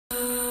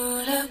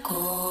let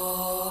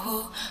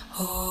go.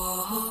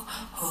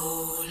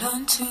 Hold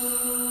on to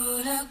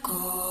let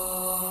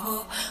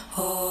go.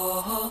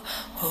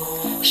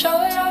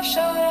 Show it off,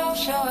 show it off,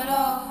 show it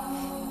off.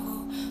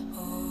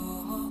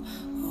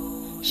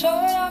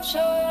 Show it off, show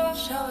it off,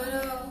 show it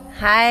off.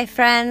 Hi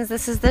friends,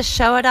 this is the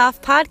Show It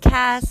Off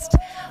podcast,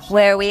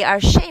 where we are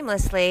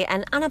shamelessly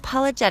and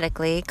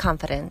unapologetically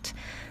confident.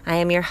 I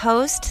am your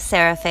host,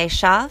 Sarah Faye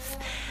Schaff.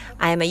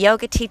 I am a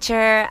yoga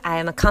teacher, I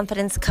am a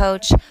confidence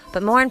coach,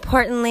 but more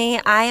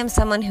importantly, I am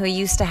someone who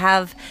used to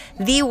have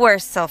the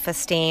worst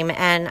self-esteem,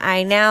 and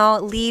I now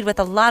lead with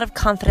a lot of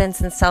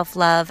confidence and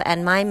self-love,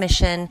 and my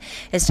mission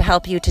is to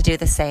help you to do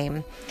the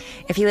same.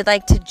 If you would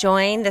like to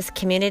join this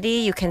community,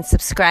 you can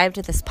subscribe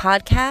to this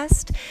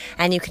podcast,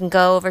 and you can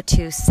go over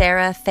to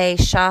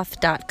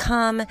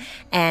sarahfayschaff.com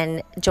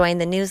and join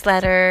the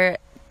newsletter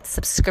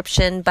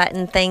subscription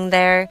button thing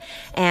there,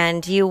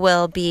 and you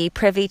will be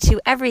privy to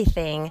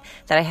everything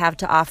that I have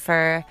to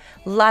offer.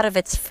 A lot of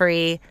it's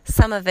free,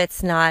 some of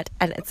it's not,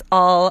 and it's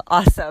all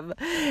awesome.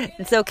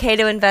 It's okay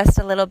to invest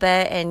a little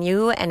bit in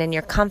you and in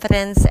your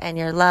confidence and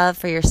your love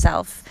for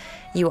yourself.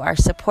 You are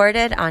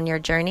supported on your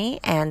journey,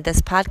 and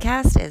this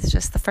podcast is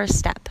just the first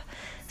step.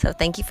 So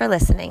thank you for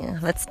listening.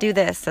 Let's do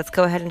this. Let's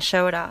go ahead and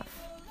show it off.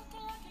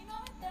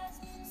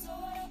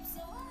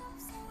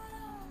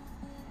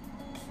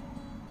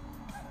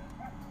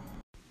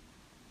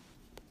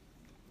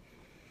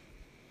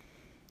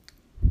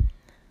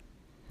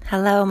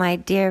 Hello, my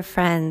dear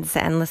friends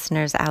and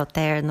listeners out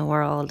there in the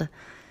world.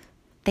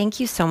 Thank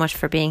you so much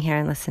for being here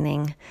and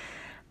listening.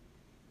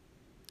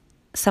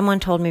 Someone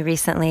told me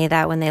recently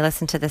that when they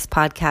listen to this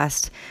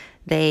podcast,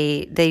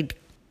 they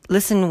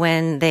listen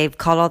when they've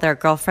called all their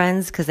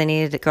girlfriends because they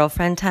needed a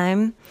girlfriend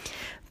time,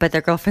 but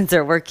their girlfriends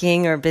are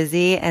working or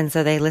busy, and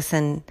so they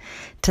listen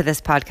to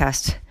this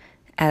podcast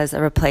as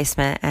a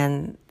replacement.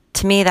 And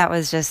to me, that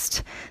was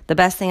just the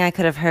best thing I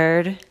could have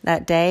heard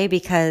that day,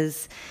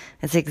 because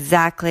it's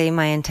exactly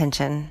my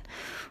intention.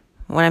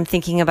 When I'm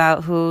thinking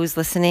about who's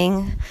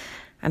listening,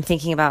 I'm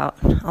thinking about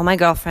all my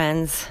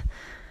girlfriends,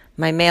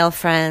 my male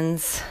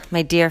friends,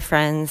 my dear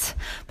friends,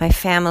 my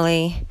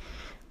family.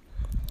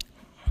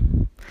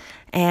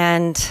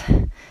 And,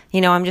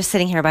 I'm just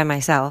sitting here by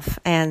myself.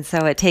 And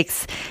so it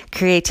takes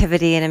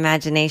creativity and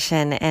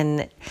imagination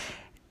and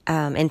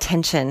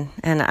intention.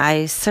 And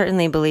I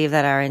certainly believe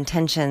that our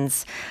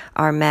intentions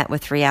are met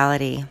with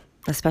reality,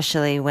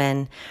 especially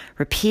when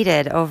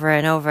repeated over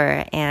and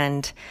over.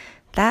 And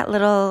that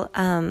little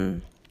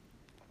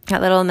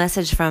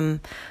message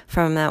from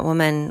that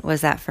woman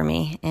was that for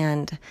me.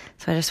 And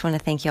so I just want to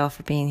thank you all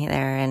for being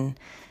there, and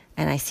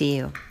I see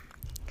you.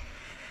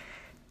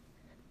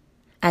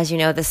 As you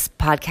know, this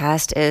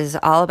podcast is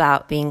all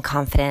about being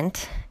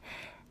confident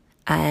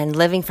and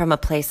living from a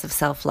place of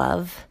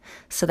self-love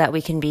so that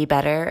we can be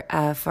better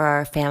for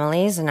our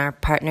families and our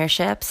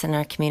partnerships and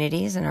our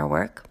communities and our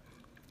work.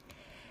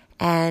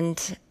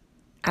 And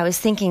I was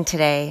thinking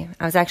today,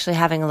 I was actually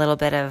having a little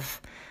bit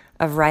of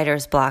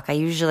writer's block. I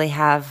usually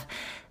have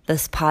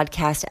this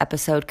podcast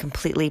episode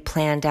completely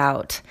planned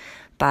out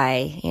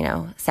by,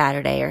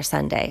 Saturday or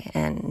Sunday,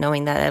 and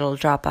knowing that it'll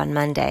drop on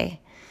Monday.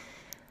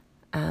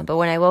 But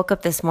when I woke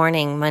up this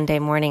morning, Monday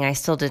morning, I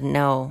still didn't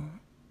know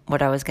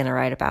what I was going to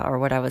write about or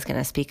what I was going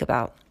to speak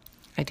about.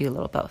 I do a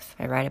little both.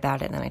 I write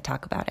about it and then I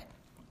talk about it.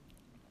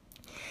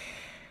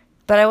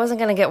 But I wasn't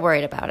going to get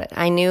worried about it.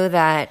 I knew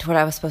that what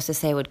I was supposed to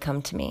say would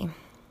come to me.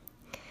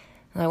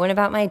 I went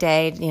about my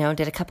day,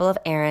 did a couple of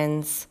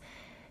errands.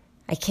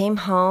 I came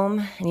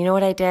home, and you know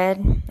what I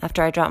did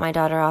after I dropped my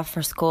daughter off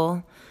for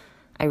school?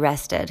 I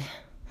rested.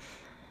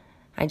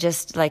 I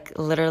just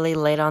literally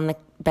laid on the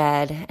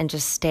bed and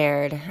just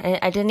stared.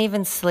 I didn't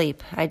even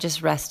sleep. I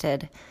just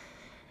rested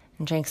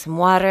and drank some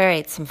water,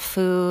 ate some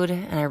food,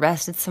 and I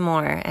rested some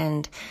more.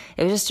 And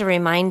it was just a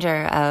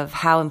reminder of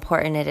how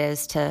important it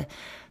is to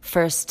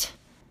first,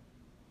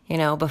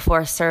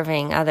 before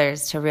serving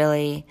others, to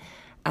really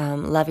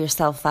love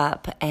yourself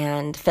up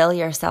and fill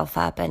yourself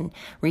up and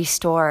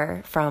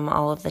restore from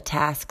all of the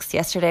tasks.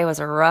 Yesterday was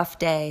a rough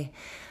day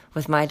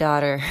with my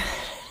daughter.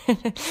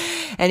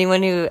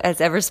 Anyone who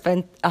has ever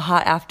spent a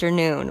hot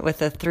afternoon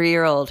with a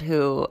 3-year-old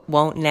who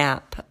won't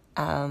nap,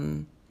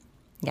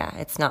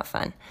 it's not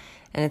fun.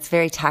 And it's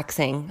very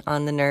taxing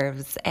on the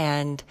nerves.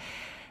 And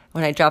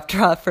when I dropped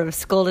her off from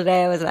school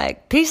today, I was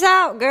like, peace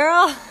out,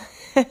 girl.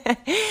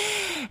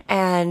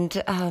 And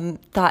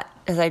thought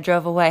as I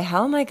drove away,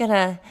 how am I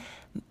gonna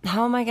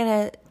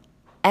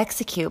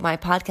execute my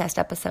podcast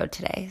episode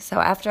today? So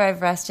after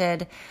I've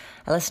rested,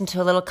 I listened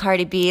to a little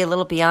Cardi B, a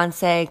little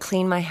Beyonce,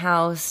 cleaned my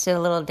house, did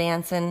a little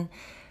dancing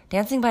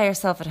by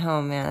yourself at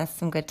home, man. That's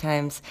some good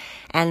times.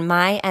 And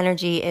my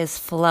energy is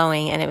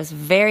flowing, and it was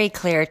very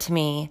clear to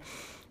me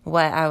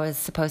what I was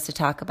supposed to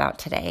talk about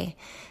today.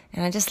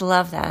 And I just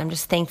love that. I'm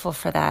just thankful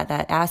for that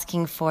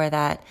asking for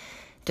that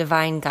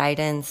divine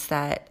guidance,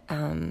 that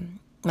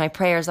my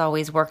prayers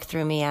always work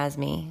through me,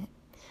 asking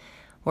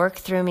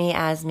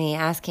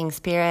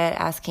Spirit,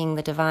 asking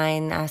the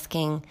divine,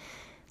 asking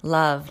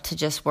love to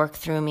just work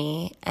through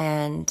me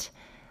and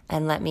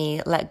and let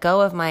me let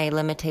go of my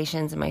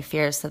limitations and my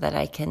fears so that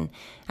I can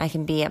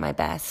be at my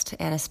best.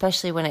 And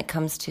especially when it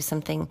comes to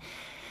something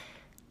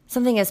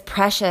as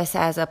precious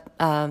as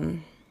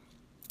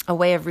a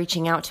way of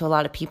reaching out to a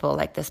lot of people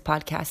like this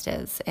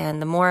podcast is.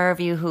 And the more of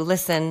you who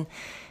listen,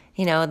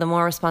 the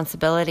more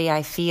responsibility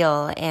I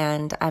feel,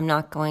 and I'm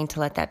not going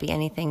to let that be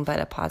anything but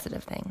a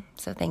positive thing.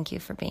 So thank you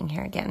for being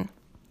here again.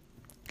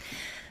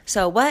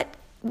 So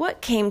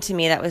what came to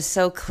me that was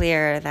so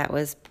clear that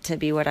was to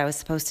be what I was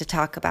supposed to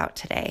talk about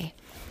today?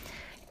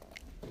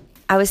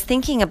 I was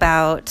thinking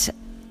about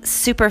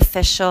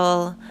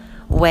superficial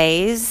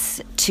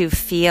ways to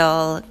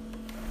feel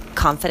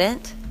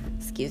confident.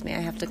 Excuse me, I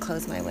have to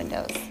close my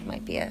windows. It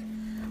might be an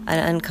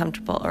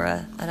uncomfortable or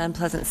an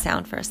unpleasant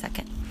sound for a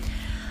second.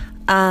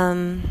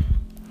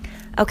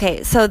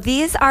 Okay, so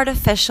these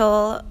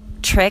artificial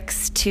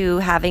tricks to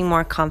having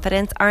more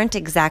confidence aren't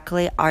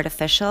exactly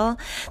artificial.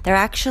 They're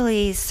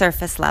actually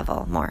surface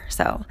level more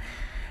so.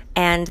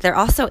 And they're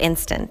also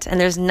instant, and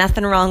there's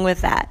nothing wrong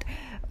with that.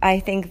 I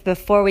think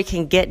before we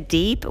can get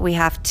deep, we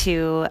have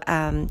to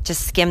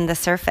just skim the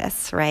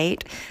surface,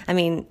 right? I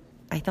mean,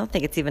 I don't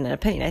think it's even an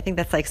opinion. I think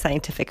that's like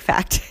scientific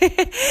fact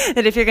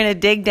that if you're going to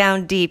dig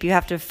down deep, you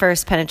have to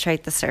first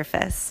penetrate the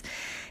surface.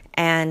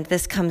 And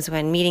this comes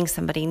when meeting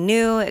somebody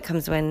new. It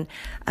comes when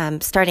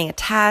starting a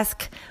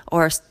task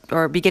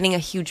or beginning a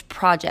huge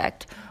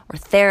project or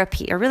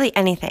therapy or really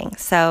anything.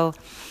 So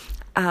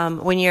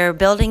when you're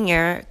building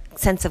your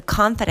sense of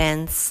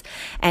confidence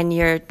and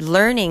you're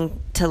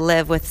learning to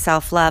live with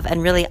self-love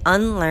and really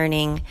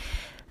unlearning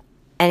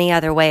any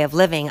other way of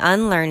living,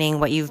 unlearning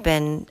what you've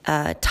been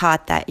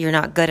taught that you're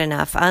not good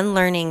enough,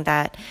 unlearning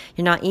that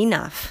you're not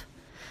enough,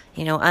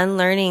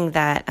 unlearning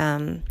that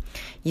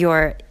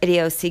your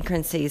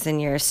idiosyncrasies and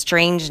your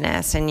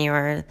strangeness and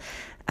your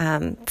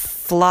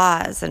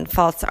flaws and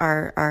faults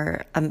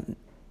are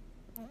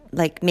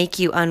like make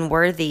you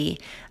unworthy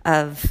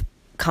of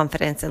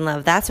confidence and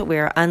love. That's what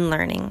we're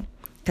unlearning,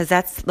 because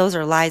those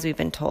are lies we've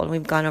been told.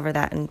 We've gone over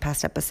that in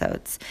past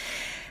episodes.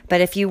 But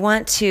if you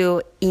want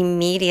to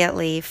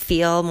immediately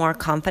feel more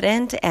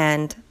confident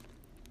and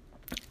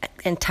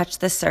touch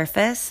the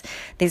surface,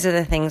 these are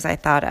the things I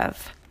thought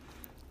of.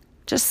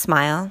 Just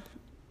smile.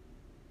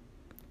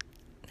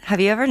 Have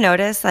you ever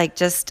noticed,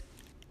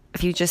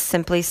 if you just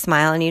simply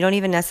smile, and you don't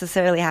even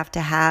necessarily have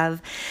to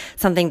have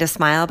something to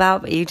smile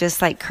about, but you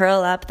just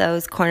curl up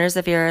those corners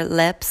of your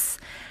lips,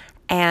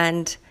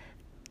 and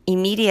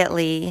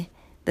immediately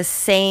the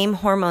same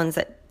hormones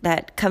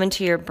that come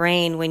into your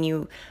brain when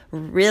you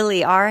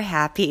really are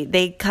happy,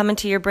 they come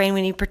into your brain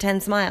when you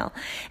pretend smile.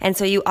 And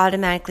so you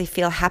automatically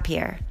feel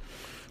happier.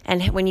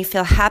 And when you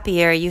feel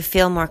happier, you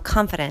feel more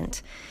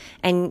confident.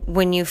 And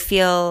when you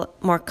feel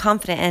more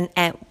confident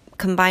and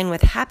combined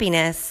with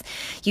happiness,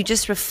 you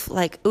just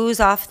ooze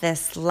off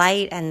this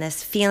light and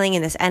this feeling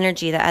and this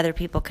energy that other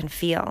people can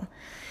feel.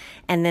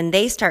 And then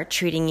they start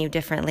treating you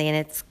differently, and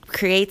it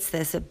creates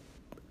this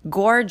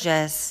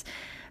gorgeous,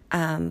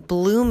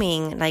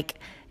 blooming,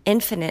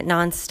 infinite,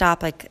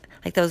 nonstop,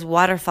 like those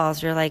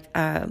waterfalls. You're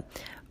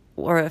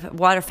or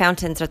water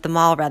fountains at the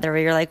mall, rather,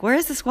 where you're where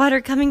is this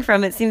water coming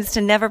from? It seems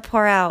to never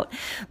pour out,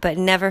 but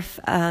never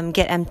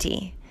get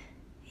empty.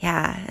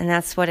 Yeah, and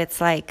that's what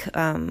it's like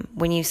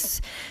when you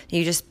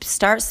just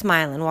start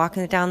smiling,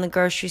 walking down the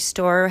grocery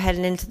store,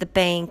 heading into the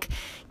bank,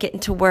 getting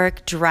to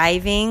work,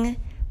 driving.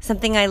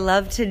 Something I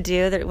love to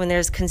do when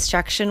there's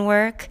construction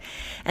work,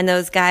 and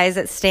those guys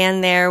that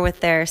stand there with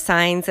their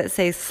signs that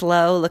say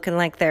slow, looking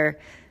like they're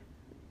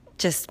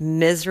just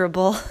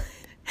miserable.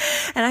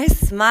 And I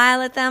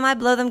smile at them, I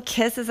blow them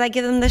kisses, I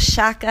give them the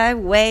shaka, I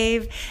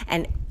wave,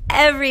 and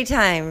every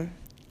time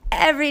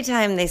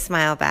they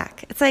smile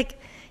back. It's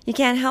you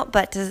can't help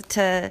but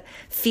to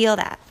feel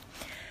that.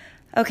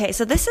 Okay,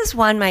 so this is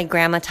one my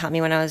grandma taught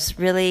me when I was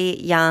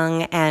really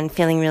young and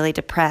feeling really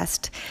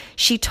depressed.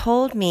 She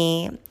told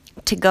me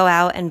to go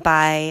out and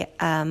buy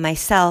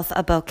myself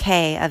a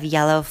bouquet of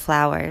yellow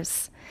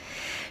flowers.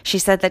 She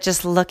said that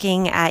just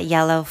looking at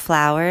yellow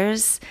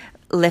flowers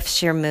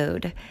lifts your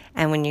mood.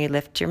 And when you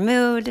lift your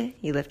mood,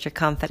 you lift your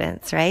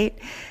confidence, right?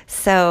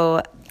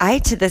 So I,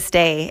 to this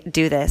day,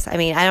 do this. I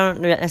mean, I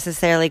don't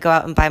necessarily go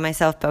out and buy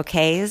myself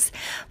bouquets,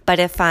 but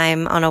if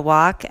I'm on a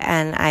walk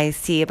and I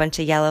see a bunch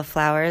of yellow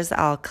flowers,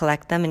 I'll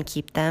collect them and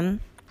keep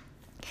them.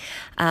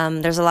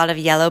 There's a lot of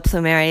yellow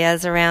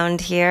plumerias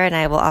around here, and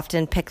I will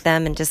often pick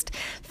them and just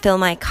fill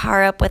my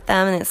car up with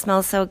them, and it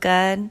smells so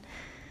good.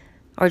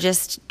 Or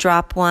just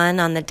drop one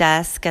on the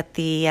desk at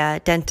the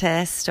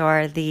dentist,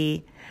 or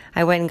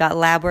I went and got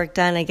lab work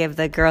done. I gave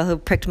the girl who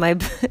pricked my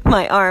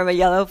arm a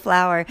yellow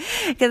flower,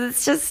 because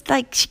it's just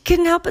she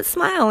couldn't help but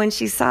smile when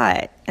she saw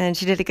it, and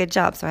she did a good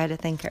job, so I had to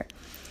thank her.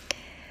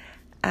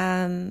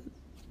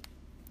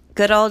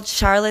 Good old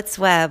Charlotte's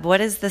Web. What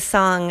does the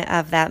song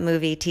of that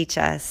movie teach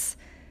us?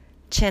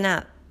 Chin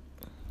up.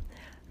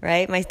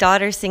 right? My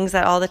daughter sings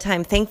that all the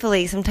time.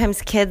 Thankfully,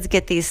 sometimes kids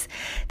get these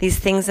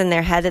things in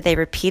their head that they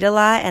repeat a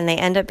lot, and they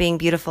end up being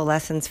beautiful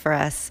lessons for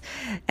us.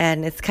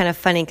 And it's kind of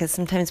funny because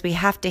sometimes we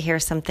have to hear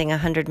something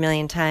 100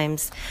 million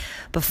times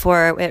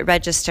before it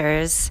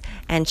registers,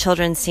 and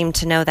children seem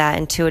to know that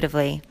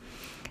intuitively.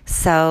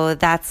 So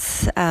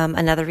that's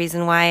another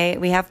reason why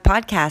we have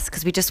podcasts,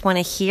 because we just want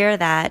to hear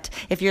that.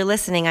 If you're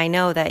listening, I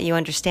know that you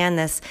understand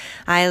this.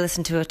 I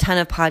listen to a ton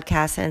of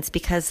podcasts, and it's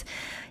because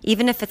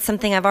even if it's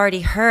something I've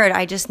already heard,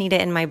 I just need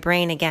it in my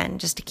brain again,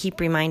 just to keep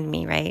reminding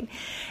me, right?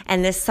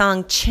 And this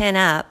song, Chin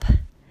Up,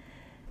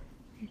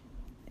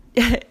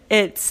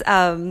 it's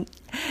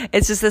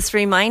just this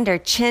reminder: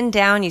 chin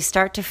down, you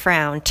start to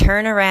frown.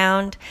 Turn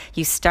around,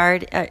 you're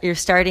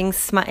starting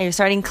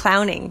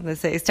clowning.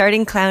 Let's say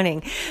starting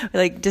clowning,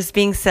 like just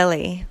being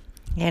silly.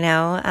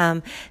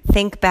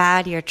 Think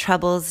bad, your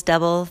troubles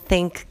double.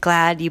 Think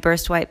glad, you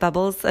burst white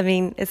bubbles. I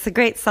mean, it's a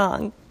great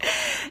song,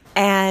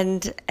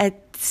 and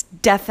it's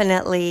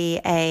definitely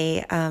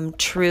a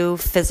true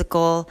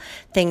physical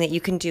thing that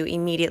you can do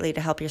immediately to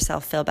help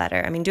yourself feel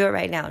better. I mean, do it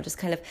right now. Just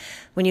kind of,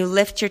 when you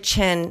lift your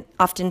chin,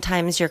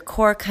 oftentimes your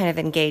core kind of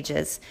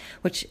engages,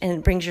 and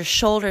it brings your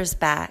shoulders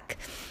back.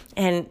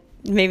 And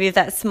maybe if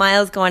that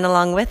smile's going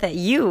along with it,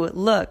 you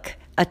look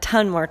a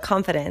ton more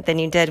confident than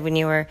you did when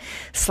you were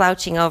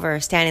slouching over,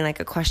 standing like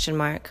a question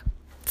mark,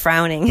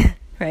 frowning,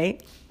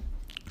 right?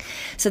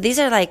 So these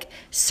are like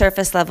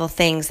surface level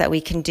things that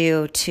we can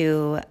do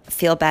to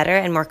feel better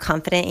and more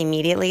confident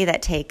immediately,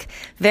 that take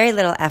very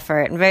little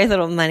effort and very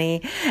little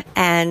money,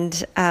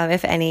 and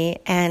if any.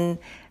 And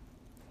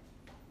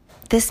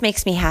this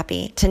makes me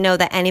happy to know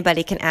that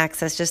anybody can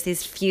access just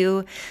these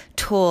few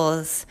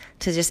tools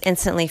to just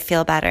instantly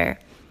feel better.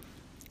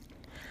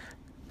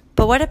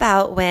 But what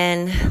about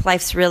when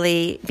life's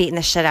really beating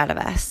the shit out of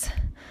us?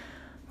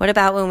 What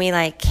about when we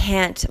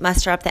can't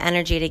muster up the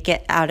energy to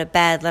get out of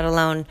bed, let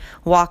alone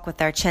walk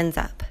with our chins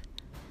up?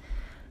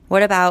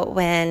 What about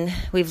when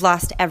we've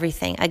lost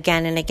everything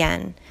again and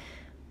again?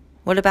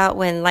 What about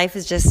when life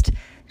is just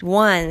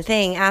one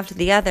thing after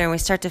the other and we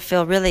start to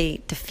feel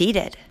really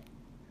defeated?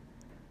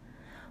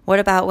 What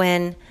about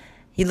when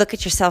you look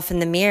at yourself in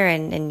the mirror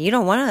and you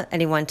don't want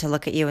anyone to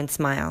look at you and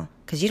smile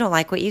because you don't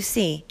like what you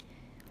see?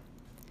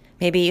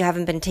 Maybe you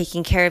haven't been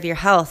taking care of your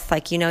health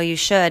like you know you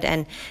should,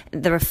 and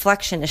the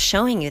reflection is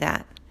showing you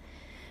that.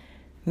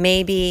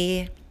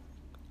 Maybe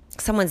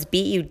someone's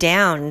beat you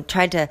down,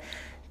 tried to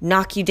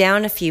knock you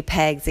down a few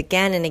pegs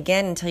again and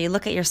again until you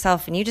look at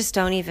yourself and you just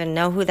don't even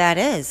know who that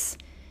is.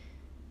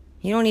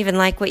 You don't even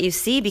like what you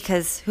see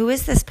because who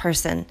is this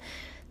person,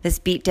 this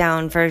beat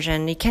down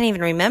version? You can't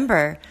even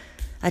remember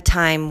a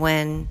time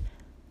when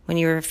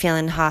you were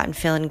feeling hot and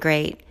feeling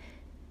great.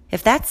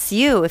 If that's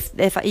you,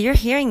 if you're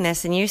hearing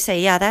this and you say,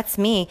 yeah, that's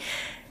me,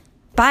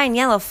 buying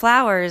yellow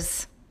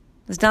flowers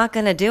is not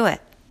going to do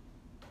it.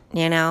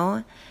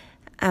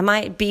 I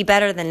might be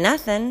better than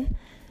nothing,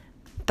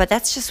 but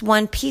that's just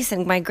one piece.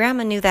 And my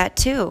grandma knew that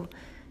too.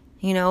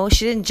 She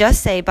didn't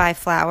just say buy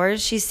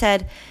flowers. She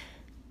said,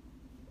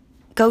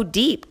 go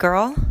deep,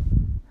 girl.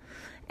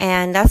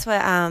 And that's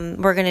what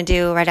we're going to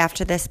do right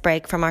after this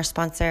break from our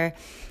sponsor.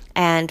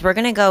 And we're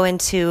going to go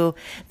into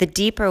the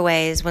deeper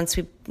ways once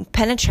we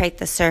penetrate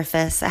the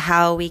surface,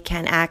 how we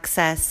can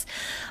access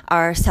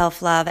our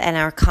self-love and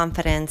our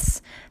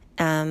confidence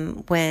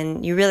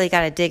when you really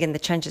got to dig in the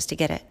trenches to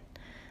get it.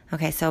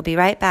 Okay, so I'll be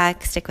right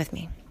back. Stick with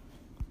me.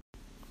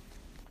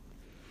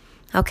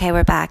 Okay,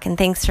 we're back, and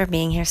thanks for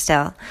being here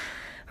still.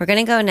 We're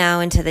going to go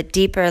now into the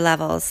deeper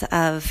levels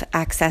of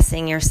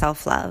accessing your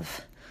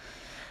self-love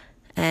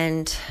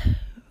and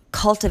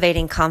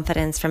cultivating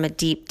confidence from a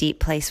deep, deep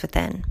place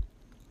within.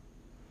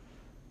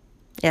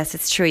 Yes,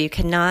 it's true. You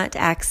cannot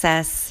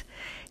access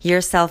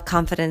your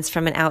self-confidence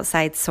from an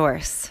outside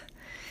source.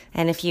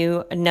 And if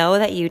you know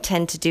that you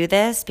tend to do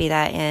this, be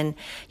that in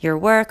your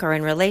work or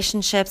in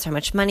relationships, how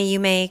much money you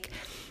make,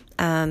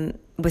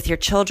 with your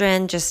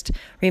children, just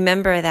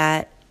remember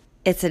that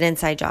it's an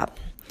inside job.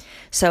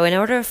 So in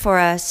order for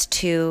us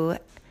to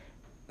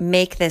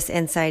make this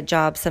inside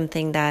job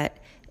something that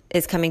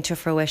is coming to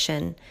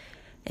fruition,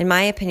 in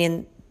my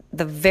opinion,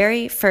 the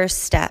very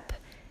first step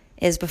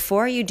is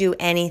before you do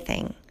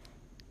anything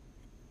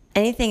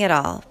at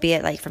all, be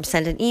it from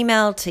send an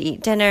email to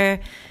eat dinner,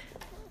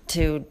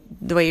 to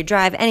the way you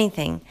drive,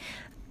 anything,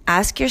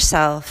 ask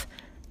yourself,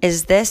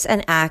 is this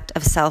an act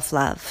of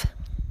self-love?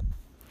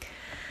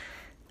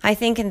 I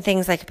think in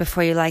things like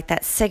before you light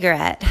that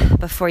cigarette,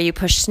 before you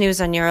push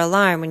snooze on your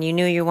alarm when you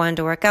knew you wanted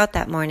to work out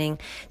that morning,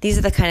 these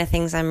are the kind of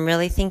things I'm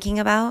really thinking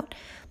about.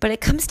 But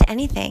it comes to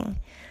anything.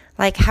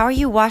 How are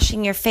you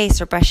washing your face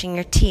or brushing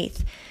your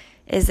teeth?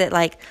 Is it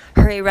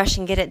hurry, rush,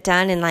 and get it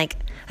done and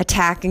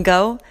attack and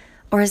go?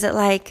 Or is it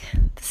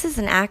this is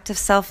an act of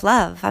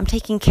self-love. I'm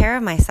taking care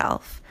of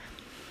myself.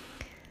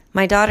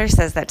 My daughter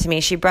says that to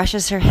me. She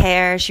brushes her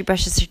hair, she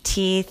brushes her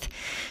teeth,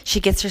 she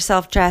gets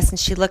herself dressed, and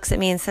she looks at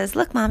me and says,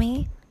 look,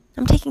 Mommy,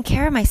 I'm taking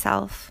care of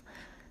myself.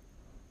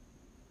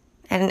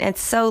 And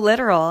it's so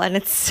literal and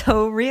it's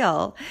so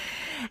real.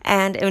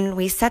 And when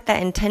we set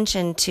that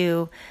intention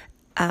to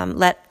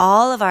let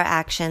all of our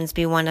actions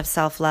be one of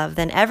self-love,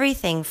 then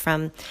everything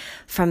from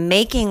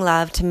making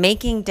love to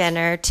making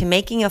dinner to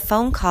making a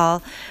phone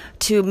call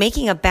to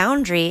making a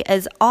boundary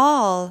is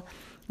all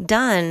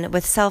done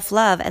with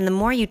self-love. And the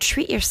more you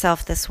treat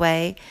yourself this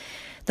way,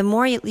 the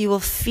more you will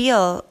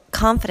feel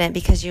confident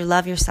because you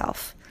love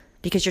yourself,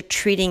 because you're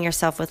treating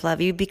yourself with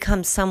love. You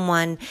become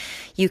someone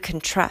you can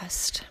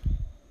trust.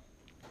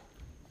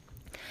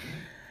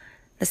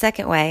 The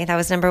second way, that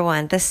was number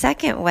one. The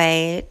second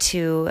way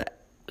to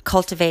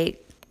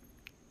cultivate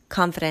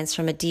confidence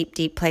from a deep,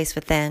 deep place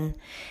within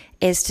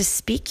is to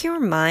speak your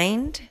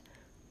mind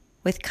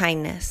with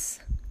kindness.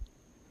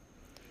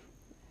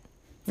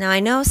 Now, I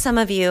know some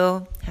of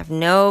you have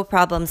no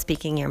problem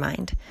speaking your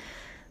mind.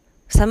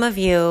 Some of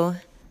you,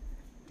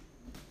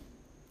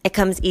 it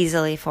comes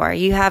easily for.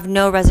 You have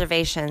no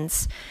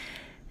reservations.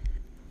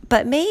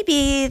 But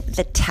maybe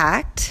the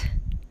tact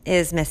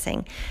is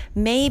missing.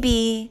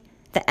 Maybe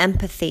the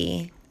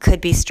empathy could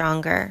be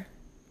stronger.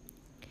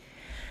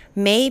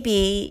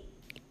 Maybe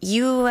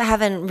you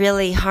haven't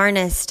really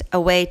harnessed a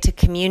way to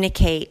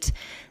communicate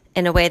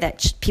in a way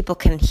that people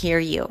can hear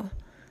you.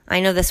 I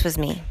know this was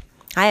me.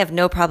 I have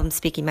no problem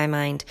speaking my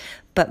mind,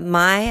 but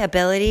my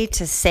ability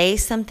to say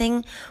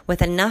something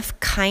with enough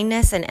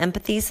kindness and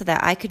empathy so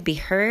that I could be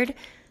heard,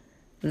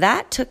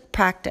 that took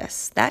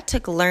practice, that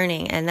took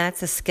learning, and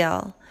that's a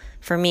skill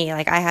for me.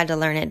 Like, I had to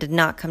learn it. It did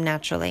not come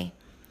naturally.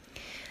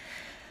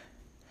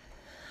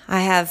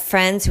 I have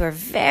friends who are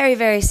very,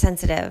 very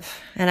sensitive,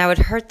 and I would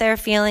hurt their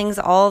feelings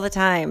all the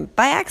time,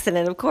 by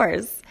accident, of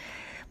course.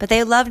 But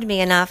they loved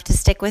me enough to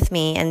stick with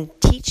me and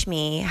teach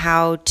me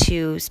how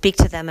to speak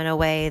to them in a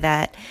way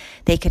that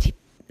they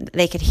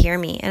could hear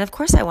me. And of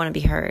course I want to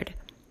be heard.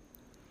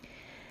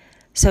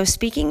 So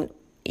speaking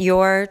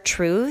your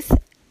truth,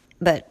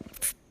 but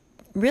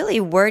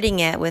really wording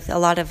it with a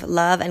lot of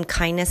love and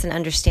kindness and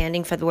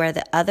understanding for where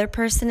the other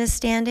person is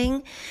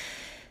standing,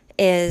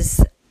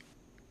 is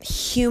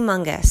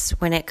humongous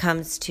when it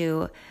comes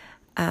to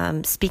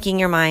speaking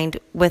your mind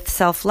with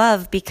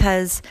self-love,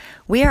 because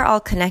we are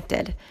all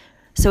connected.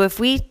 So if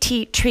we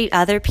treat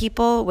other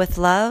people with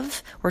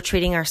love, we're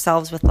treating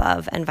ourselves with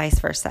love, and vice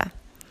versa.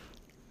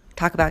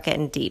 Talk about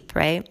getting deep,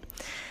 right?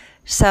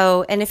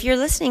 So, and if you're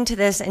listening to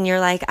this and you're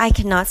like, I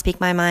cannot speak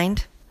my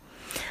mind.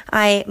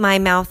 My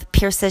mouth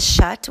pierces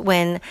shut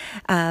when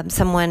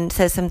someone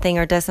says something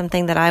or does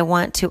something that I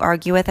want to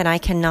argue with, and I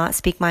cannot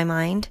speak my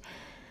mind.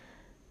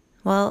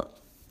 Well,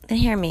 then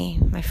hear me,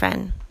 my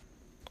friend.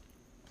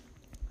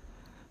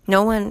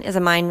 No one is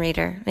a mind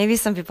reader. Maybe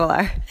some people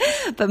are.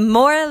 But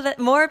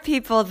more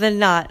people than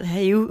not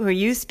who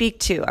you speak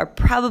to are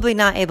probably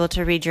not able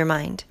to read your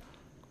mind.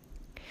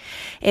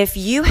 If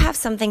you have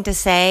something to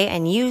say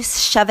and you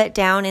shove it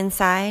down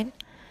inside,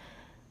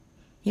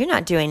 you're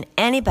not doing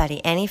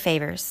anybody any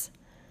favors.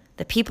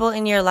 The people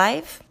in your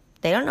life,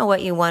 they don't know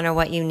what you want or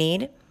what you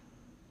need.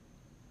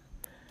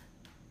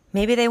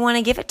 Maybe they want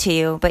to give it to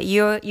you, but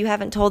you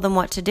haven't told them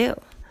what to do.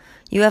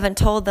 You haven't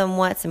told them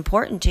what's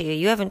important to you.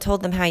 You haven't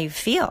told them how you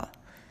feel.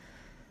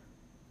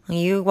 When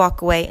you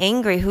walk away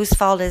angry, whose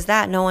fault is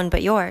that? No one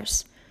but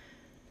yours.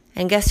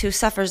 And guess who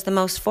suffers the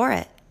most for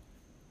it?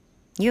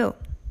 You.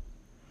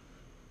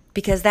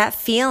 Because that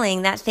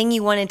feeling, that thing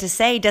you wanted to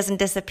say doesn't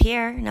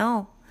disappear.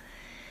 No.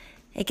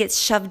 It gets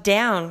shoved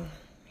down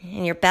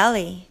in your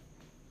belly,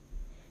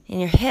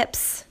 in your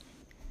hips,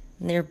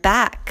 in your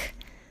back.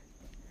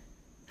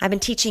 I've been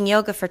teaching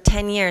yoga for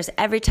 10 years.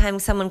 Every time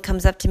someone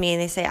comes up to me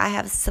and they say, I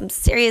have some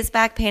serious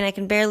back pain, I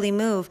can barely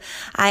move,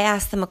 I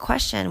ask them a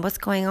question: what's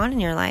going on in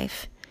your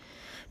life?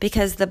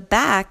 Because the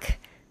back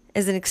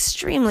is an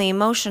extremely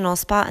emotional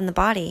spot in the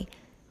body,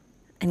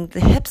 and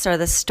the hips are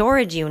the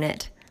storage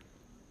unit.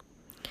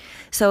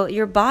 So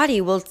your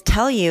body will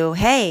tell you,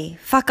 hey,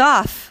 fuck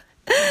off.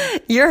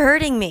 You're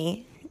hurting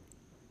me.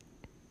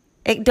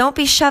 Don't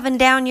be shoving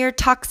down your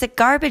toxic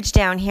garbage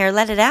down here.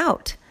 Let it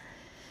out.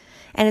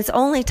 And it's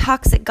only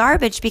toxic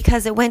garbage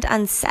because it went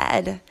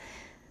unsaid.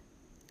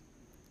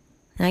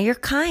 Now you're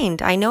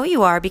kind. I know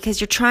you are, because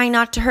you're trying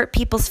not to hurt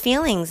people's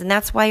feelings, and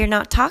that's why you're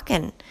not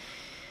talking.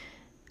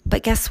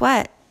 But guess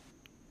what?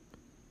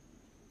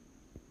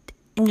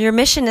 Your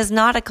mission is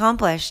not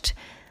accomplished.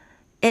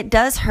 It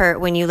does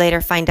hurt when you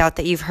later find out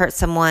that you've hurt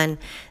someone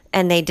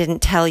and they didn't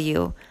tell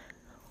you.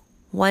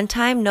 One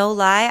time, no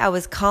lie, I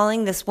was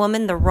calling this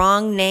woman the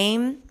wrong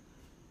name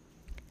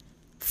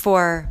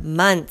for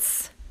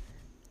months.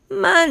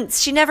 Months.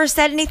 She never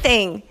said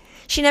anything.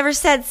 She never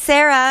said,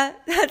 Sarah,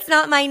 that's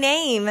not my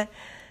name.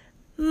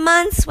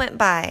 Months went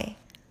by.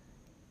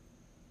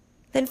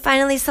 Then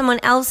finally someone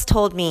else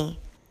told me.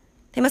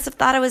 They must have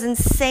thought I was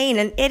insane,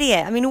 an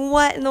idiot. I mean,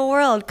 what in the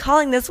world?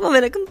 Calling this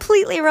woman a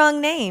completely wrong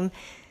name.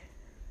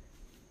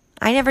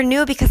 I never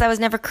knew because I was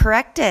never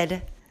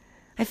corrected.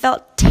 I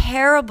felt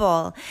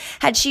terrible.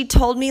 Had she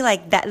told me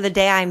like that the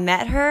day I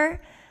met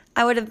her,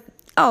 I would have,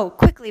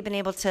 quickly been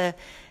able to,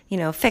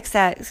 fix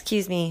that,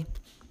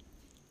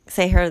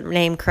 say her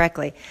name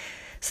correctly.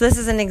 So this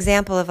is an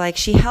example of like,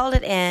 she held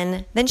it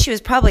in. Then she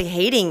was probably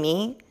hating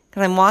me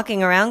because I'm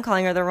walking around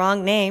calling her the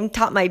wrong name.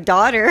 Taught my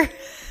daughter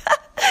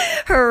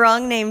her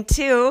wrong name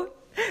too.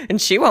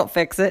 And she won't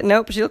fix it.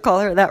 Nope, she'll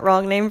call her that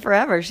wrong name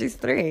forever. She's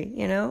 3,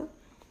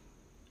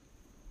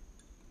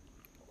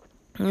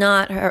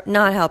 Not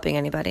helping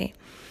anybody.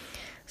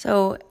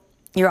 So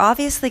you're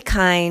obviously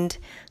kind.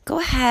 Go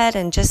ahead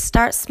and just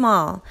start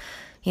small.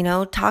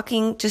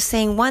 Just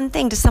saying one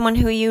thing to someone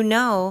who you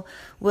know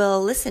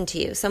will listen to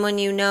you. Someone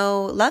you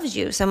know loves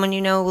you. Someone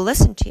you know will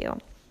listen to you.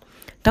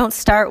 Don't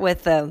start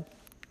with an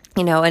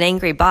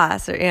angry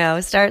boss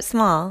or, start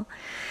small.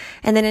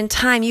 And then in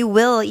time, you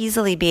will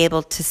easily be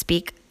able to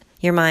speak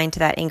your mind to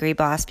that angry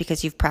boss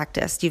because you've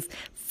practiced. You've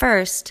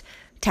first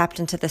tapped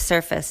into the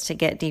surface to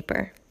get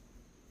deeper.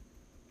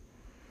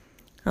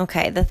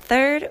 Okay, the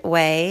third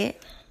way,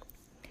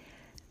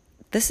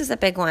 this is a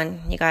big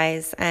one, you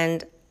guys,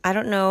 and I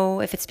don't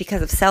know if it's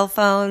because of cell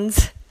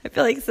phones. I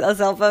feel like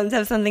cell phones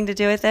have something to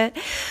do with it,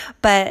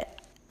 but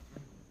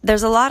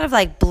there's a lot of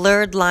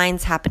blurred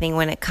lines happening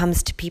when it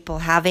comes to people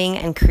having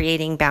and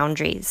creating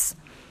boundaries.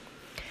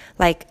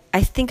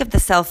 I think of the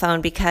cell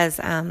phone because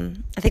I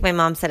think my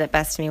mom said it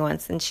best to me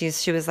once, and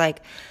she was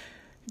like,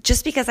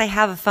 just because I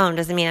have a phone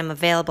doesn't mean I'm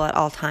available at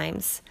all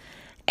times.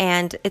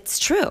 And it's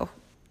true.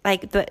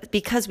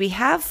 Because we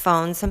have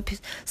phones,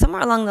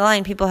 somewhere along the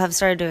line, people have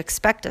started to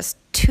expect us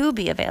to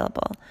be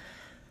available.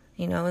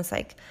 It's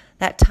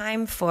that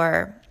time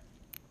for,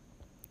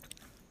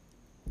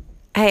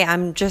 hey,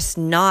 I'm just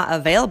not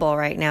available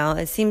right now.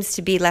 It seems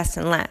to be less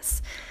and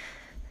less.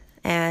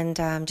 And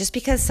just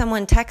because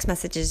someone text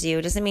messages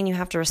you doesn't mean you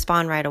have to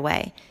respond right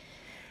away.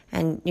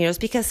 And, just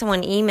because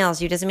someone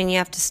emails you doesn't mean you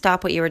have to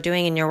stop what you were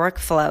doing in your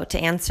workflow to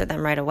answer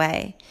them right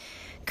away.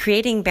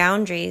 Creating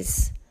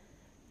boundaries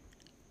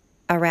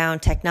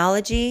around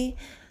technology,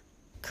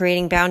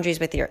 creating boundaries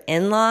with your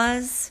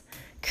in-laws,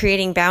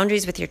 creating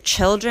boundaries with your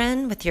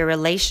children, with your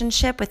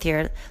relationship, with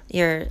your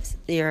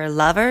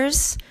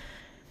lovers.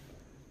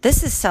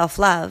 This is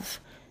self-love.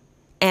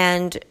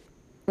 And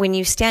when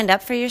you stand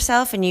up for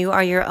yourself and you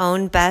are your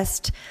own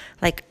best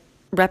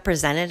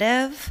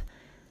representative,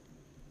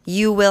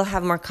 you will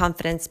have more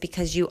confidence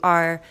because you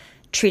are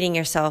treating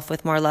yourself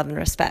with more love and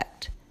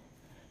respect.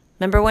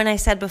 Remember when I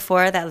said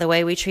before that the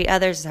way we treat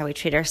others is how we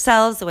treat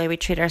ourselves, the way we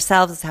treat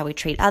ourselves is how we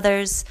treat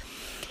others?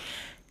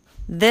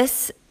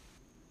 This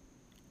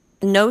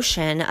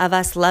notion of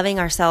us loving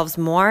ourselves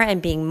more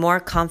and being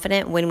more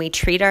confident when we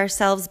treat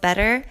ourselves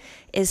better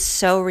is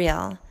so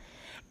real.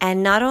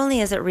 And not only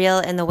is it real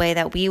in the way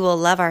that we will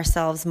love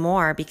ourselves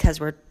more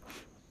because we're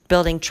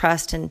building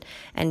trust and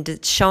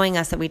showing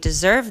us that we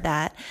deserve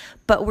that,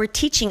 but we're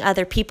teaching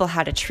other people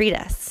how to treat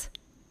us.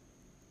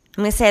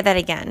 I'm going to say that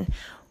again.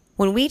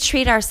 When we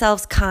treat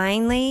ourselves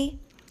kindly,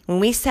 when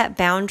we set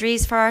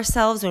boundaries for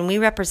ourselves, when we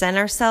represent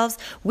ourselves,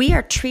 we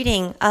are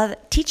teaching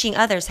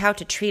others how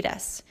to treat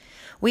us.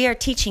 We are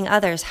teaching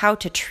others how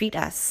to treat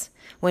us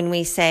when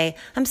we say,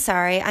 I'm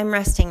sorry, I'm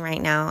resting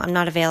right now, I'm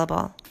not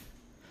available.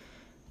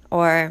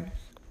 Or,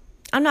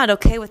 I'm not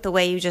okay with the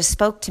way you just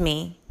spoke to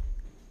me.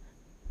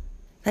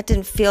 That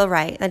didn't feel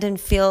right. That didn't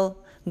feel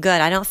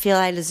good. I don't feel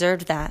I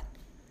deserved that.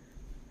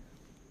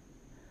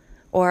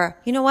 Or,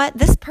 you know what?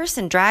 This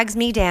person drags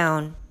me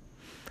down.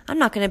 I'm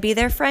not going to be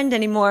their friend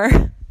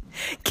anymore.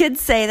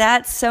 Kids say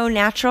that, so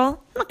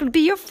natural. I'm not going to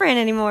be your friend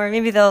anymore.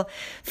 Maybe they'll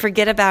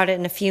forget about it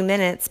in a few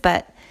minutes,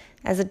 but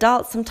as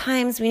adults,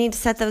 sometimes we need to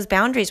set those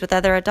boundaries with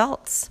other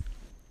adults.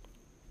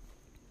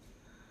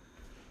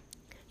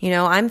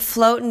 I'm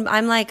floating,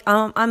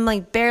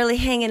 I'm barely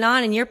hanging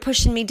on and you're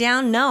pushing me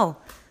down. No,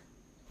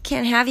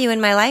 can't have you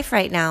in my life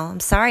right now. I'm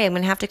sorry, I'm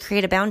going to have to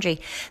create a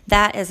boundary.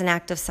 That is an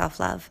act of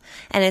self-love,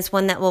 and it's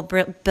one that will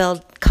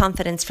build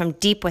confidence from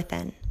deep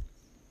within.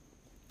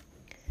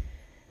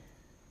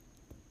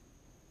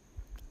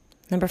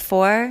 Number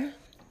 4,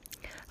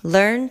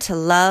 learn to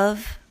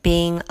love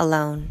being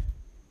alone.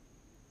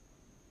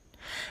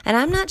 And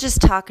I'm not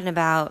just talking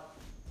about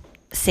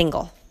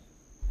single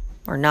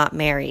or not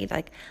married.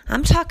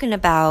 I'm talking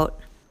about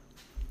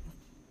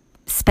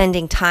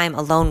spending time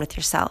alone with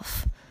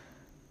yourself.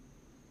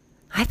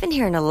 I've been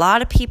hearing a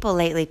lot of people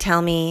lately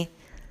tell me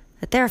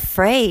that they're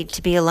afraid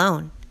to be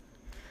alone.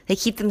 They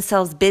keep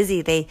themselves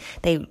busy. They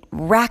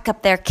rack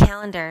up their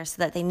calendar so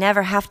that they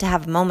never have to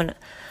have a moment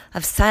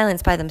of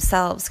silence by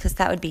themselves, because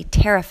that would be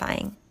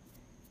terrifying.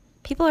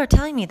 People are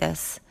telling me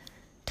this.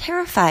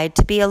 Terrified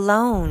to be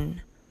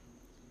alone.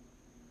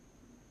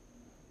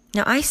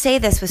 Now, I say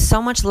this with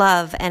so much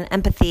love and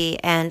empathy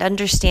and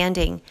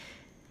understanding,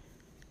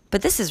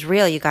 but this is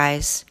real, you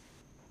guys.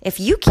 If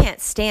you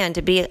can't stand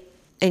to be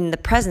in the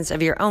presence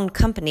of your own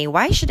company,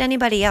 why should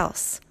anybody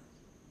else?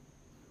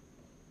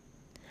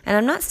 And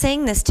I'm not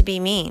saying this to be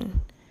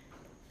mean.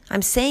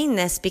 I'm saying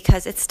this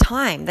because it's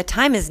time. The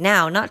time is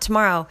now, not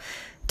tomorrow.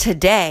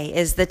 Today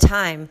is the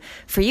time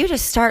for you to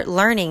start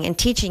learning and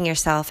teaching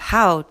yourself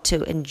how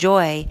to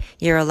enjoy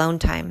your alone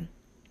time.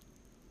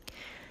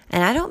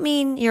 And I don't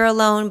mean you're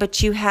alone,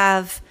 but you're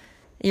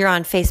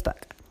on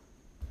Facebook.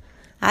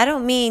 I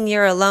don't mean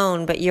you're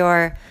alone, but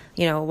you're,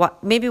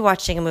 maybe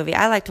watching a movie.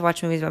 I like to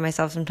watch movies by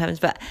myself sometimes,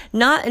 but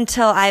not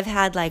until I've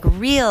had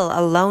real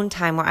alone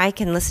time where I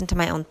can listen to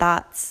my own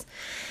thoughts.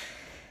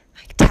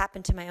 tap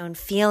into my own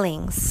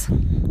feelings.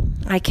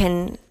 I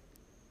can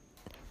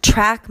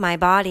track my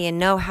body and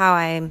know how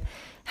I am.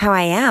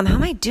 How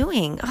am I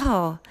doing?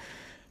 Oh,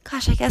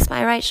 gosh, I guess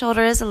my right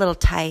shoulder is a little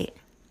tight.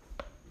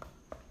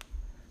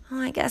 Oh,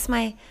 I guess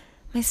my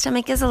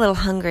stomach is a little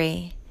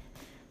hungry.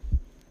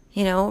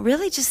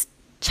 Really just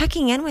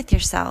checking in with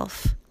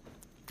yourself.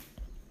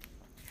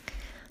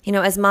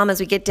 As mamas,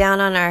 we get down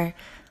on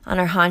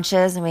our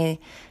haunches and we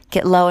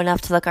get low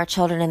enough to look our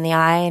children in the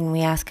eye and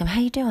we ask them,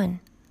 how you doing?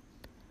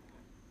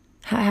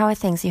 How are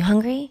things? You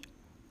hungry?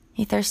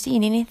 You thirsty? You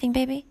need anything,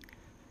 baby?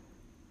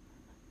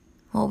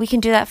 Well, we can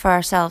do that for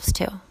ourselves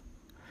too.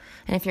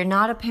 And if you're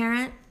not a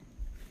parent,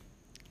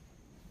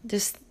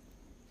 just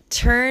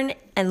turn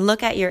and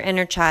look at your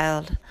inner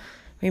child.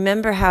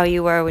 Remember how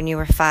you were when you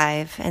were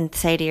 5 and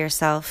say to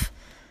yourself,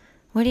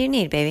 what do you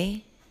need,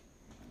 baby?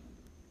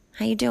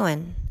 How you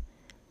doing?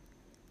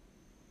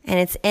 And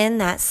it's in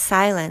that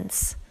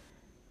silence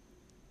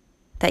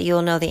that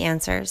you'll know the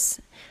answers.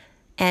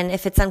 And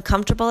if it's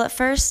uncomfortable at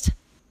first,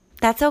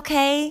 that's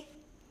okay.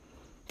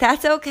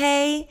 That's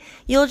okay.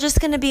 You're just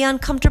going to be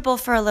uncomfortable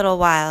for a little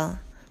while.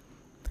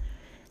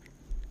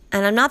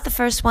 And I'm not the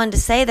first one to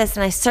say this,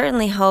 and I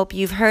certainly hope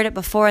you've heard it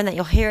before and that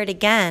you'll hear it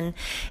again,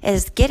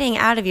 is getting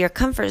out of your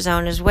comfort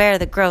zone is where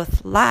the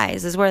growth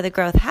lies, is where the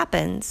growth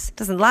happens. It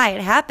doesn't lie,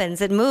 it happens,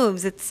 it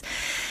moves, it's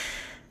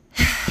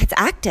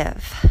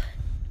active.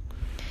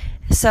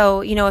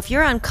 So, if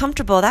you're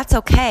uncomfortable, that's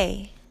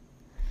okay.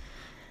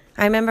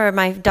 I remember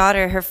my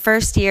daughter, her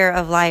first year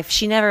of life,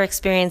 she never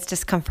experienced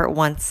discomfort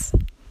once.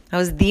 I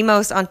was the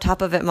most on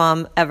top of it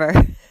mom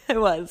ever. I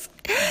was.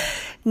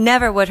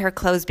 Never would her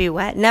clothes be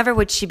wet. Never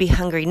would she be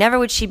hungry. Never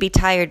would she be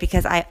tired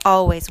because I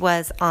always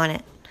was on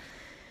it.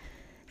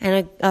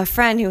 And a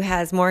friend who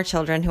has more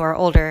children who are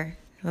older,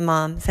 my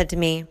mom, said to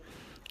me,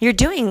 you're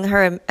doing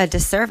her a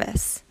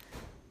disservice.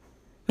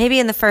 Maybe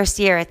in the first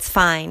year it's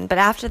fine, but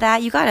after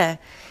that you gotta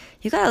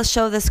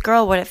show this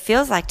girl what it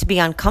feels like to be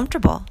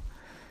uncomfortable.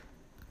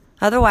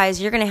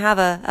 Otherwise, you're going to have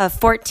a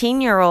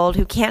 14-year-old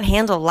who can't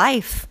handle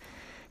life.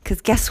 Because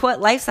guess what?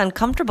 Life's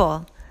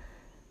uncomfortable.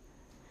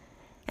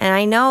 And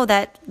I know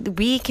that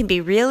we can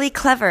be really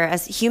clever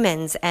as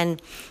humans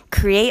and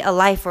create a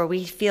life where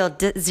we feel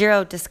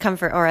zero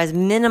discomfort or as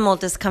minimal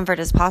discomfort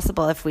as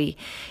possible if we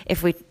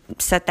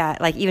set that,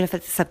 like even if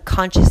it's a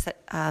subconscious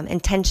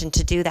intention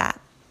to do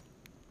that.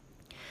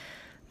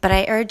 But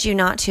I urge you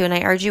not to, and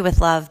I urge you with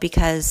love,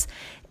 because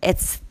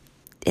it's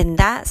in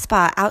that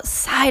spot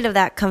outside of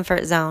that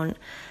comfort zone.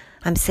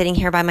 I'm sitting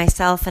here by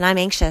myself and I'm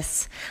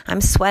anxious. I'm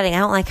sweating. I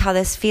don't like how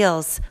this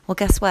feels. Well,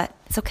 guess what?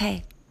 It's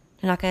okay.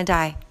 You're not going to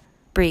die.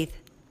 Breathe.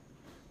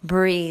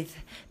 Breathe.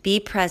 Be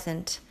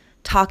present.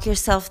 Talk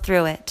yourself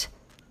through it.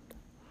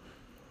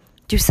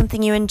 Do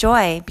something you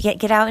enjoy.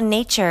 Get out in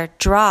nature.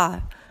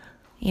 Draw.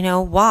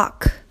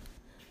 Walk.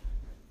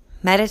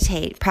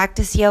 Meditate.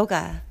 Practice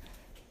yoga.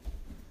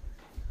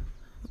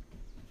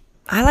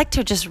 I like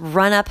to just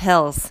run up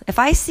hills. If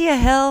I see a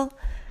hill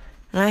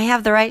and I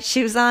have the right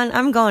shoes on,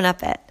 I'm going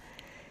up it.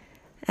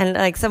 And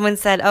like someone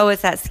said, oh,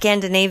 it's that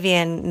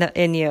Scandinavian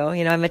in you.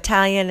 I'm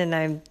Italian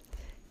and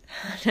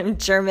I'm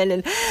German.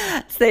 And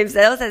they've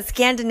said, oh, it's that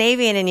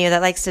Scandinavian in you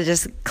that likes to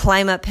just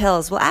climb up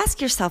hills. Well, ask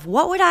yourself,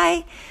 what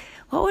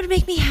would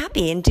make me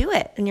happy, and do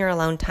it in your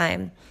alone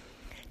time.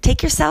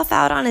 Take yourself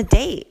out on a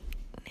date.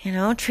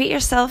 Treat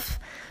yourself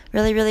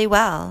really, really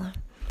well.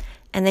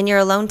 And then your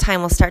alone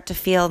time will start to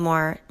feel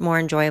more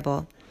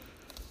enjoyable.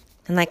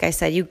 And like I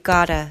said, you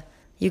gotta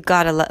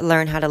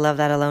learn how to love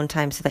that alone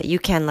time so that you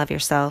can love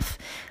yourself,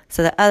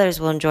 so that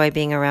others will enjoy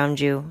being around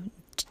you,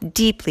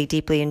 deeply,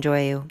 deeply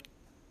enjoy you.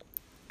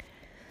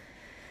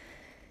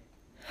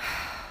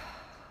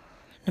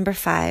 Number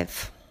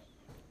 5.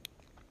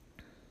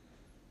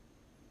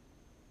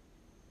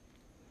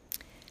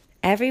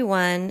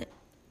 Everyone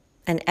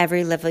and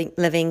every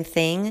living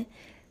thing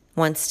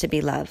wants to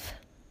be loved.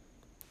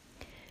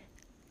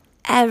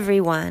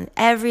 Everyone,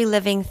 every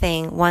living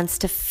thing wants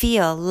to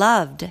feel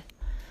loved.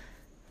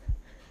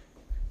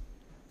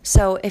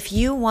 So if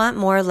you want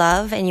more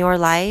love in your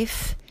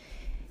life,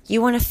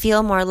 you want to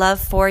feel more love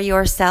for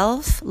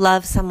yourself,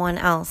 love someone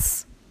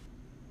else.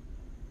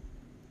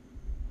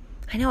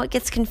 I know it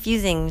gets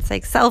confusing. It's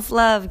like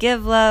self-love,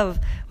 give love.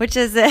 Which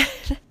is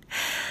it?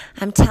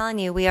 I'm telling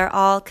you, we are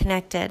all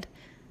connected.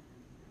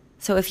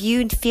 So if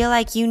you feel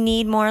like you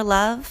need more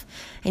love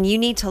and you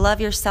need to love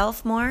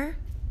yourself more,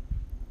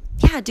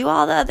 do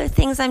all the other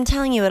things I'm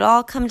telling you. It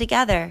all come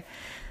together.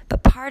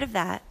 But part of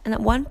that,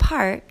 and one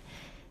part,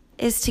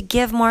 is to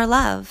give more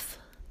love.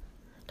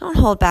 Don't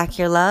hold back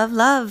your love.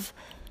 Love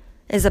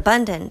is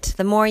abundant.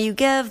 The more you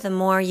give, the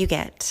more you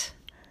get.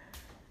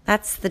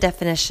 That's the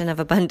definition of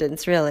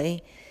abundance,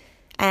 really.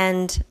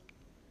 And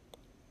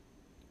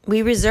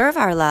we reserve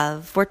our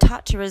love. We're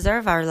taught to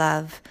reserve our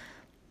love.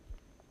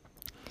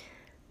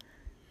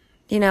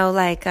 You're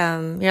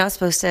not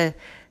supposed to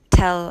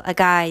tell a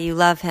guy you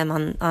love him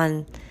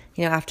on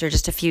after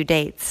just a few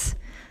dates.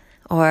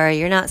 Or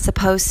you're not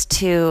supposed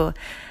to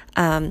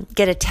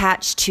get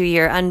attached to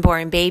your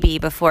unborn baby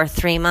before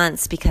 3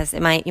 months because you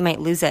might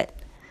lose it.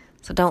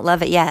 So don't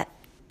love it yet.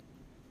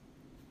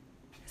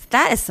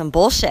 That is some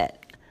bullshit.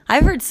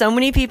 I've heard so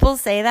many people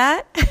say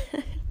that.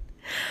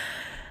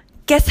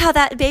 Guess how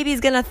that baby's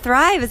going to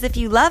thrive is if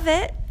you love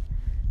it.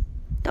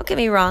 Don't get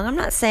me wrong. I'm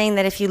not saying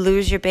that if you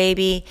lose your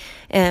baby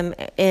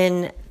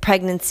in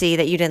pregnancy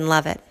that you didn't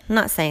love it. I'm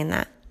not saying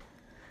that.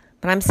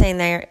 But I'm saying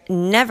there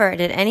never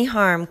did any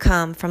harm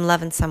come from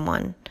loving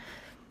someone.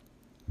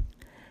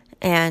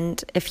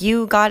 And if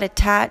you got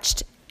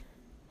attached,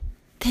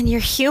 then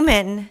you're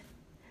human.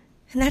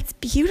 And that's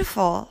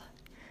beautiful.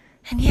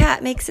 And yeah,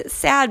 it makes it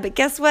sad. But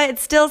guess what?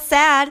 It's still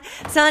sad.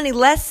 It's not any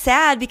less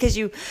sad because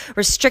you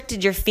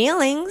restricted your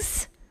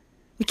feelings.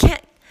 We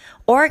can't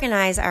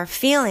organize our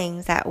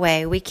feelings that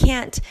way. We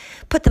can't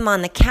put them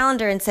on the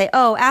calendar and say,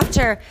 oh,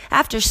 after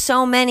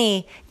so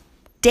many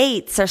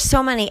dates or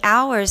so many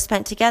hours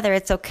spent together,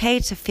 it's okay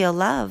to feel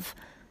love.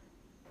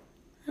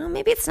 Well,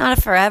 maybe it's not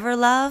a forever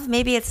love.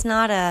 Maybe it's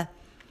not a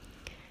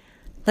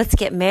let's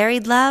get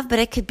married love, but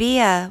it could be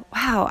a,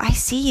 wow, I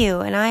see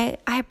you and I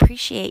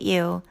appreciate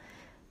you.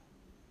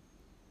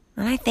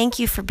 And I thank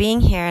you for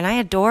being here and I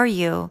adore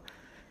you.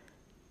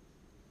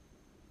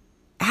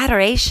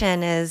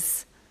 Adoration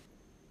is,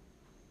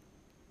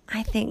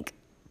 I think,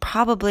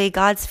 probably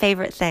God's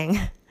favorite thing.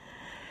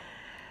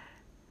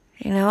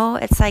 You know,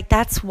 it's like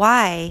that's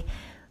why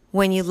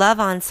when you love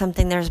on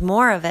something, there's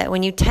more of it.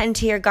 When you tend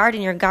to your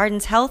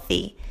garden's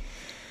healthy.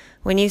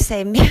 When you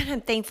say, man,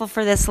 I'm thankful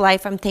for this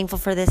life, I'm thankful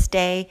for this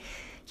day,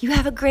 you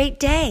have a great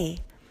day.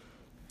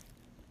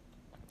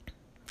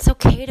 It's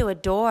okay to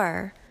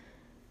adore.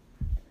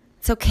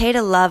 It's okay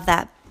to love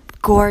that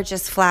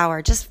gorgeous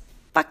flower. Just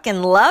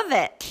fucking love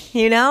it,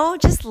 you know?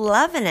 Just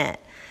loving it.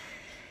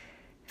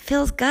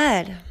 Feels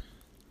good.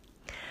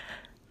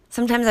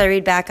 Sometimes I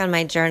read back on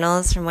my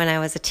journals from when I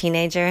was a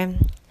teenager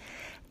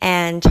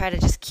and try to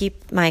just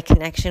keep my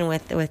connection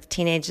with the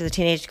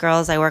teenage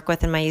girls I work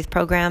with in my youth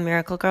program,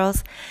 Miracle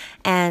Girls.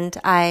 And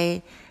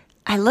I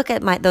look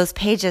at those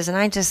pages and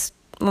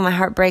my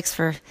heart breaks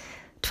for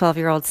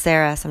 12-year-old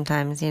Sarah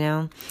sometimes, you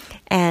know.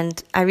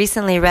 And I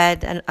recently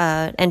read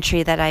an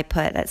entry that I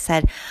put that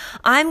said,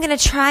 I'm going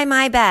to try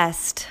my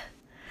best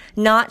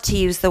not to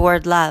use the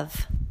word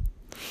love.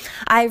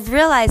 I've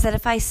realized that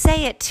if I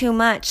say it too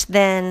much,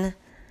 then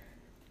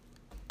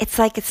it's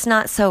like it's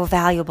not so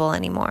valuable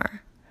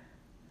anymore.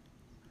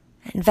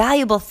 And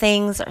valuable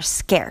things are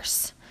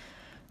scarce.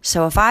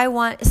 So if I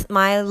want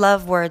my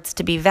love words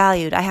to be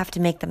valued, I have to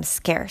make them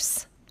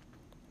scarce.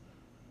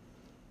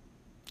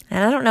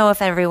 And I don't know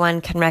if everyone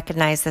can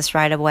recognize this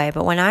right away,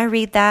 but when I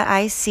read that,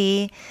 I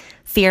see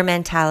fear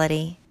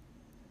mentality.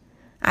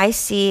 I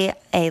see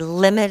a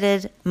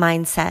limited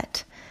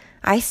mindset.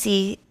 I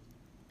see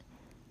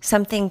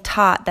something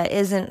taught that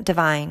isn't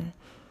divine.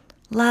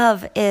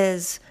 Love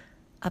is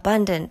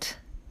abundant.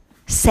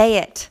 Say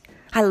it.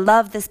 I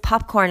love this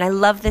popcorn. I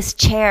love this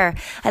chair.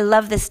 I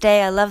love this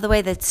day. I love the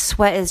way the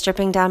sweat is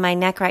dripping down my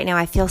neck right now.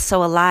 I feel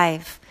so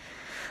alive.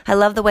 I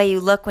love the way you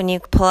look when you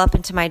pull up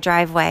into my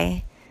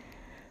driveway.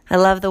 I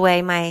love the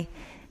way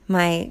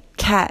my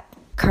cat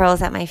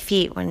curls at my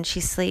feet when she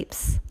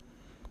sleeps.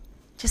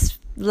 Just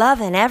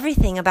loving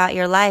everything about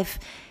your life.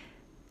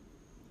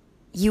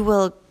 You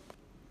will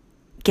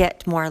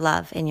get more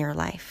love in your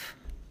life.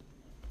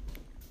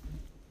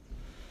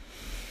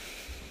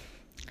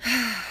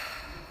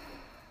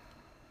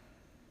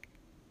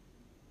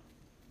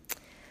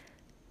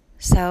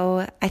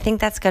 So I think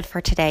that's good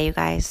for today, you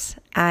guys.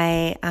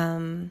 I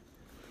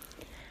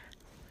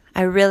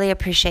really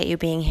appreciate you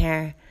being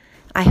here.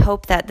 I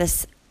hope that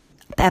this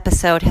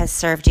episode has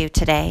served you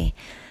today.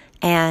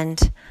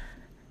 And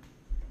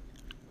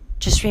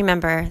just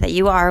remember that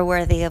you are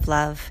worthy of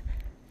love.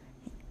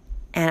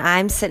 And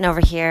I'm sitting over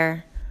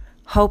here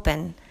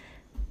hoping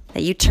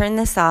that you turn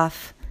this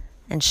off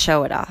and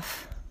show it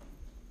off.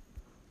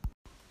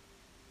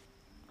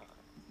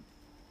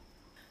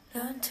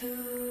 Learn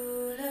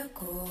to let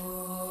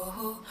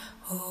go,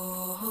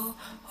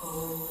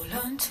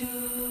 learn to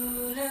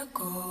let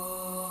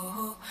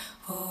go,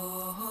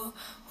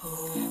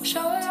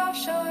 show it off,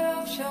 show it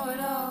off, show it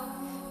off,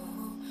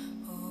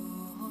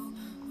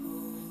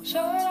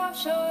 show it off,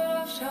 show it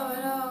off, show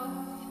it off.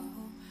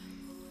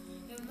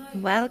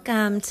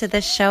 Welcome to the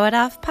Show It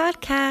Off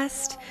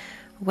podcast,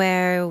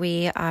 where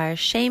we are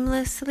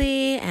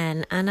shamelessly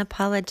and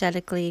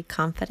unapologetically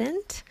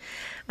confident.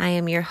 I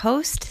am your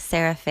host,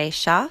 Sarah Faye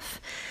Schaff.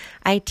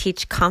 I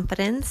teach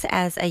confidence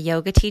as a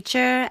yoga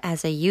teacher,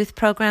 as a youth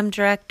program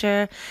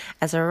director,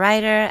 as a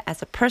writer,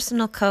 as a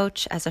personal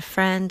coach, as a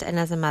friend, and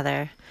as a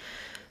mother.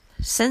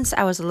 Since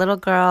I was a little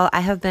girl,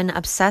 I have been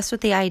obsessed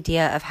with the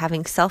idea of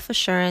having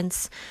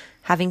self-assurance,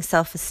 having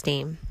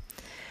self-esteem.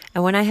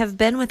 And when I have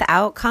been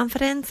without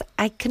confidence,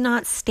 I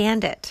cannot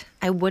stand it.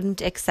 I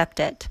wouldn't accept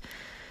it.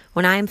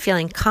 When I am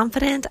feeling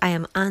confident, I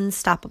am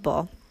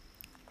unstoppable.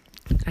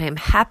 I am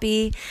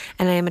happy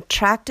and I am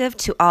attractive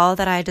to all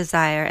that I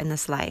desire in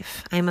this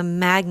life. I am a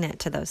magnet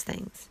to those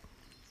things.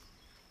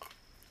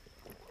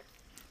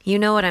 You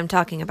know what I'm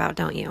talking about,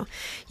 don't you?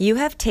 You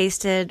have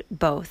tasted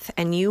both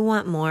and you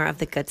want more of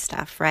the good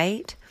stuff,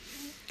 right?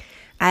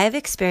 I have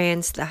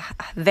experienced the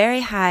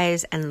very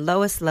highs and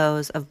lowest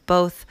lows of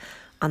both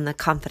on the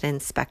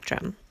confidence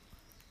spectrum.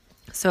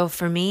 So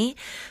for me,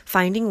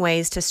 finding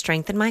ways to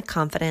strengthen my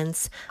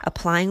confidence,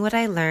 applying what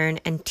I learn,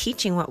 and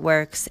teaching what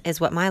works is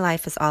what my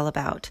life is all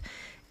about.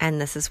 And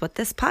this is what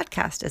this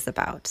podcast is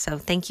about. So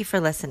thank you for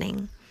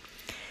listening.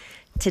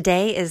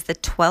 Today is the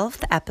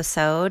 12th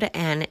episode,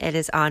 and it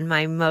is on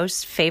my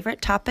most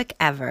favorite topic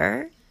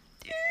ever,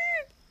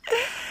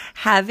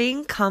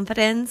 having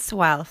confidence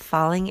while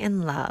falling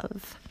in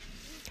love.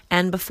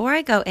 And before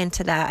I go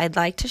into that, I'd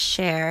like to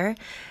share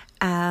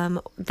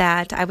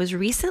that I was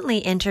recently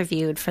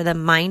interviewed for the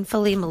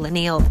Mindfully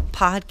Millennial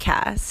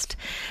podcast.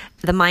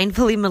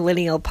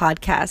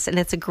 And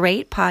it's a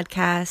great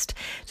podcast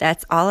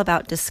that's all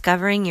about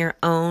discovering your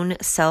own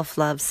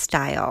self-love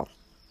style.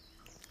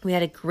 We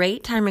had a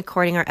great time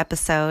recording our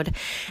episode,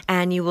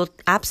 and you will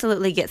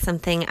absolutely get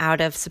something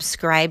out of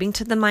subscribing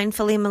to the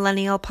Mindfully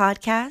Millennial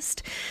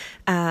podcast.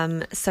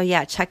 So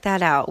yeah, check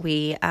that out.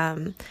 We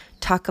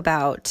talk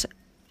about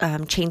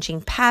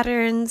changing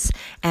patterns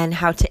and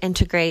how to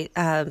integrate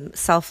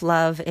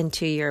self-love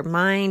into your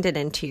mind and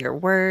into your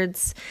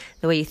words,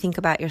 the way you think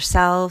about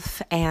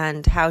yourself,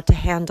 and how to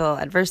handle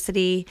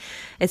adversity.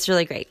 It's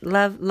really great.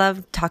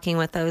 Love talking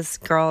with those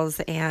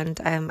girls,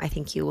 and I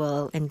think you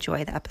will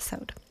enjoy the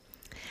episode.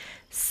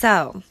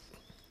 So,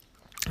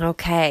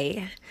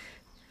 okay,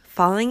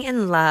 falling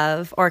in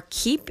love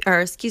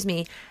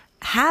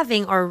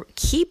having or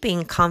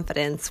keeping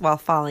confidence while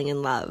falling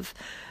in love.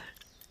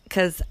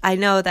 Because I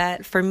know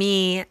that for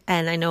me,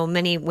 and I know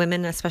many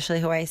women, especially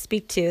who I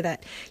speak to,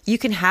 that you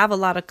can have a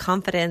lot of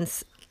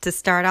confidence to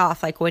start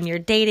off, like when you're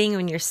dating,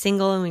 when you're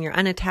single, and when you're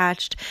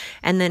unattached,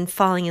 and then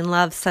falling in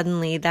love,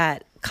 suddenly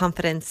that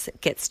confidence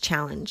gets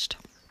challenged.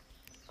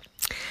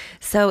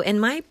 So in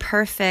my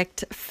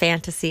perfect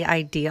fantasy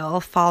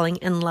ideal, falling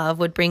in love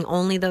would bring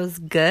only those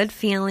good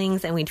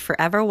feelings, and we'd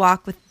forever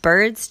walk with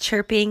birds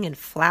chirping and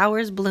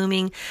flowers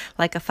blooming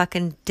like a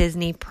fucking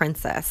Disney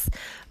princess.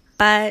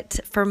 But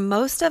for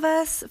most of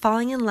us,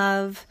 falling in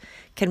love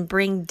can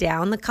bring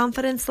down the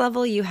confidence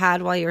level you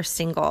had while you're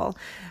single,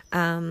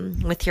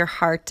 with your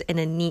heart in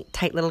a neat,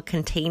 tight little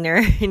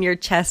container in your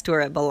chest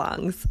where it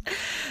belongs.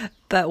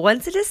 But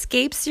once it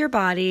escapes your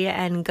body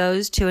and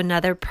goes to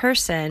another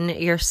person,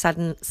 you're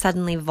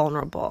suddenly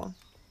vulnerable.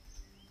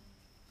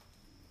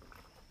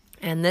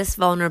 And this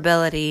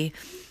vulnerability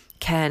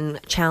can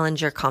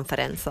challenge your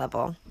confidence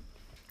level,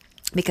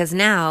 because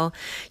now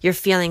your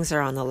feelings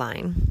are on the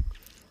line.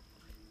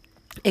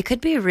 It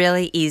could be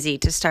really easy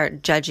to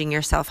start judging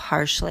yourself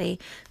harshly,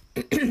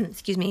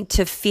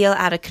 to feel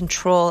out of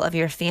control of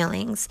your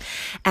feelings.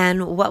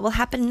 And what will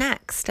happen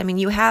next? I mean,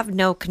 you have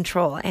no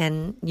control,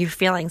 and your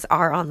feelings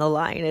are on the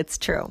line. It's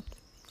true.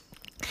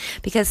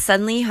 Because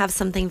suddenly you have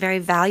something very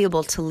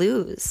valuable to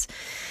lose.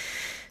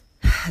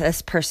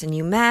 This person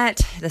you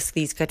met,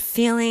 these good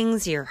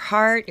feelings, your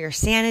heart, your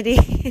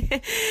sanity.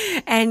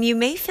 And you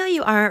may feel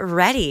you aren't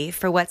ready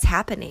for what's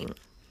happening.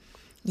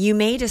 You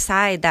may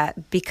decide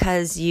that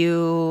because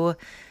you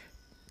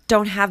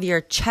don't have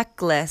your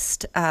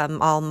checklist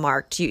all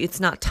marked, it's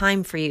not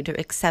time for you to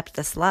accept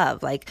this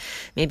love. Like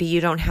maybe you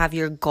don't have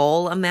your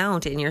goal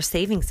amount in your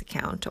savings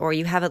account, or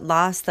you haven't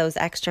lost those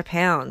extra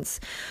pounds,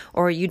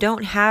 or you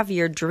don't have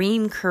your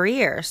dream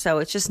career, so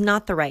it's just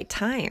not the right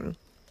time.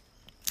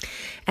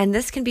 And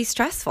this can be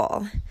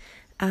stressful.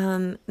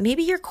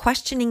 Maybe you're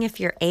questioning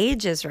if your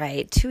age is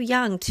right, too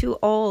young, too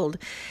old.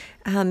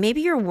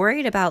 Maybe you're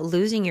worried about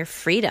losing your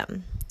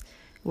freedom,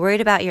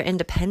 worried about your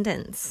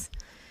independence.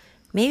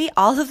 Maybe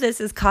all of this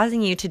is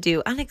causing you to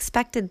do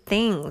unexpected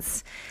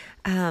things,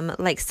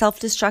 like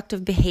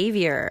self-destructive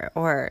behavior,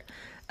 or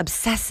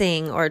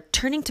obsessing, or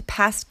turning to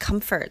past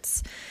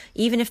comforts,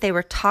 even if they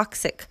were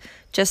toxic,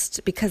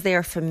 just because they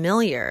are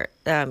familiar.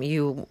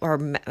 You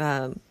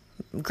are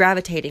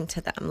gravitating to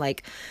them,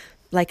 like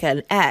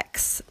an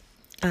ex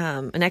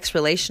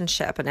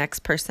relationship, an ex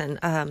person,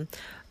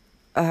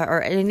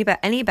 or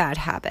any bad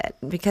habit,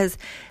 because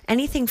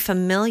anything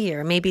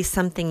familiar may be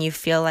something you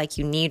feel like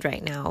you need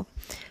right now,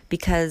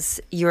 because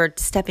you're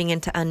stepping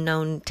into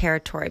unknown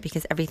territory,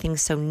 because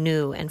everything's so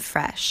new and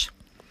fresh.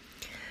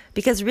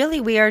 Because really,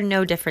 we are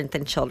no different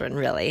than children,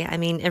 really. I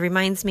mean, it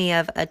reminds me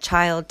of a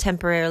child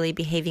temporarily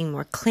behaving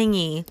more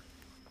clingy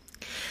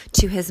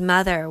to his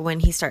mother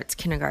when he starts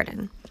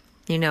kindergarten.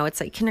 You know, it's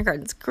like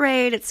kindergarten's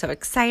great. It's so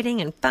exciting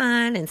and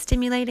fun and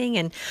stimulating.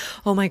 And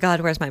oh my God,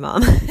 where's my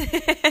mom?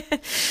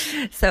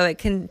 So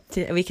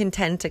we can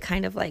tend to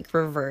kind of like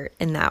revert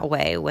in that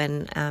way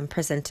when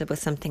presented with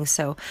something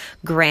so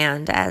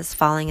grand as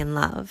falling in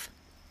love.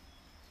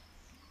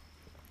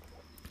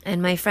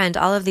 And my friend,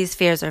 all of these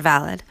fears are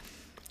valid,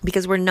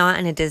 because we're not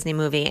in a Disney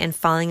movie, and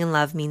falling in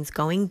love means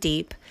going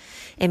deep.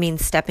 It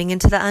means stepping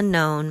into the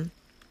unknown.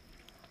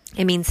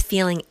 It means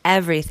feeling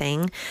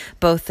everything,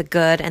 both the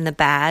good and the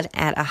bad,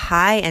 at a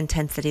high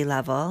intensity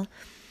level.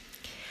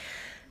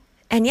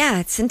 And yeah,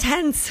 it's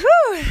intense.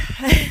 Whew.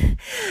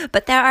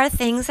 But there are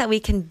things that we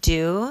can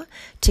do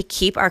to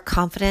keep our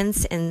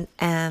confidence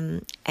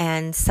and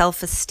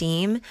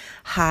self-esteem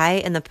high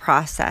in the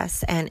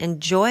process and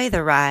enjoy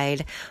the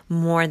ride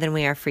more than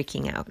we are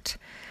freaking out.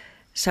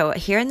 So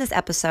here in this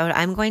episode,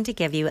 I'm going to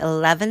give you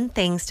 11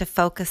 things to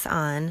focus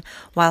on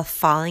while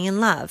falling in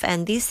love.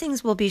 And these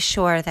things will be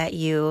sure that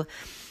you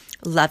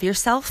love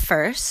yourself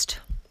first,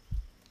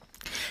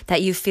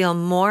 that you feel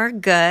more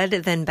good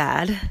than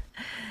bad,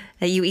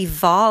 that you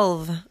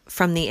evolve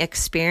from the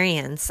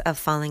experience of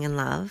falling in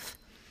love,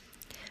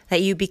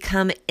 that you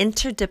become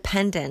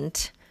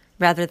interdependent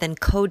rather than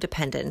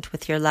codependent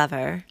with your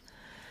lover,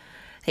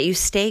 that you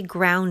stay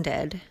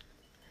grounded,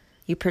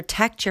 you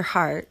protect your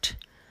heart,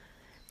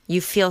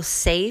 you feel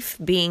safe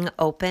being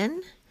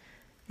open,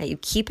 that you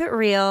keep it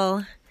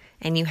real,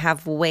 and you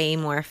have way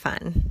more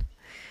fun.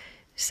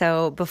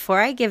 So before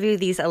I give you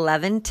these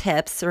 11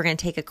 tips, we're going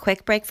to take a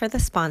quick break for the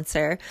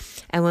sponsor.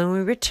 And when we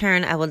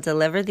return, I will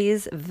deliver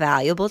these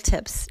valuable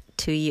tips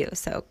to you.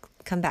 So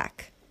come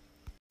back.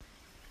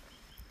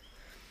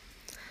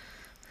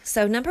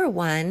 So number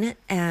one,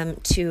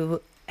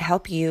 to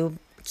help you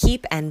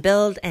keep and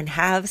build and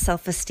have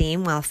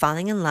self-esteem while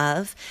falling in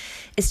love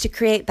is to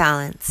create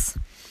balance.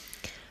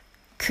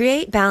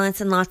 Create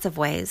balance in lots of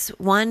ways.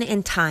 One,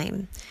 in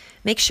time.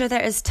 Make sure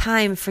there is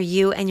time for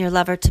you and your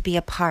lover to be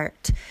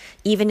apart.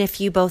 Even if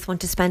you both want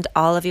to spend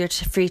all of your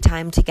free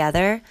time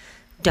together,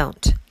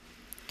 don't.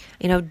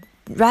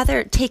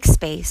 Rather take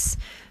space,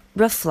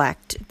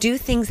 reflect, do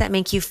things that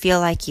make you feel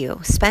like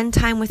you. Spend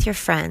time with your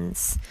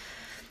friends.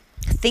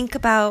 Think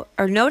about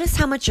or notice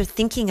how much you're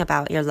thinking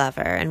about your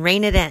lover and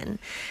rein it in.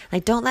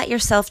 Don't let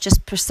yourself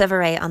just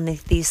perseverate on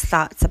these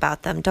thoughts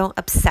about them. Don't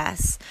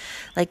obsess.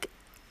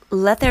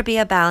 Let there be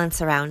a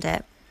balance around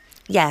it.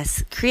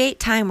 Yes, create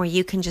time where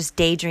you can just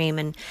daydream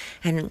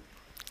and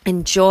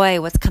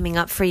enjoy what's coming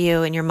up for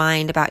you in your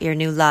mind about your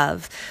new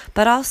love.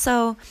 But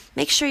also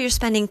make sure you're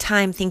spending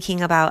time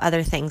thinking about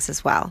other things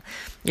as well.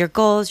 Your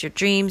goals, your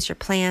dreams, your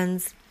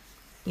plans,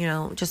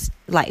 just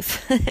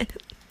life.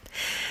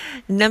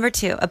 Number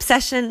two,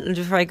 obsession.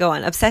 Before I go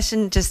on,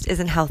 obsession just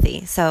isn't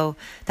healthy. So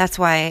that's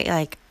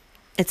why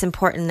it's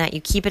important that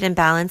you keep it in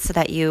balance so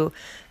that you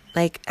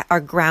are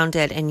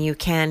grounded and you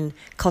can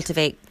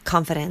cultivate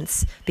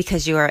confidence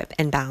because you are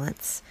in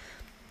balance.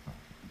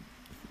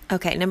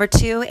 Okay, number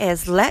two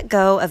is let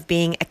go of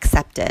being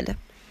accepted.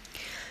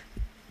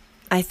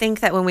 I think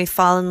that when we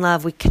fall in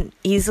love, we can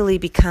easily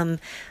become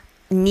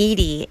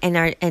needy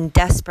and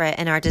desperate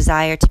in our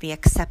desire to be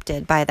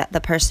accepted by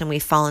the person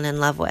we've fallen in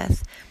love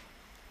with.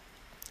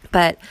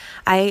 But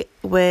I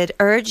would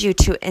urge you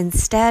to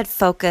instead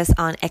focus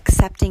on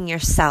accepting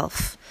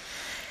yourself.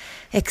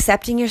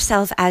 Accepting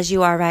yourself as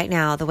you are right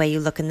now, the way you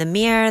look in the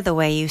mirror, the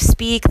way you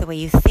speak, the way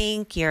you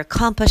think, your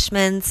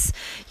accomplishments,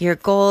 your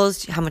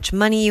goals, how much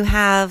money you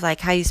have,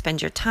 how you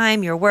spend your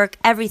time, your work,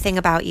 everything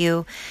about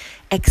you.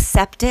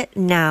 Accept it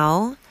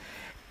now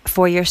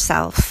for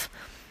yourself.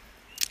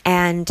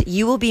 And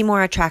you will be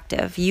more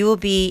attractive. You will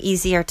be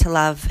easier to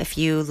love if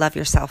you love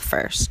yourself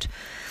first.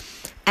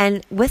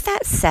 And with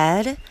that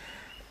said,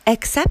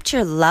 accept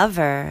your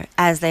lover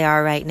as they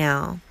are right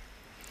now.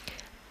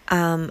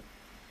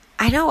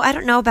 I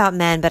don't know about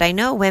men, but I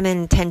know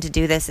women tend to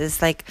do this is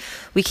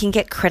we can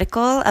get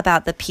critical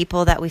about the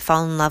people that we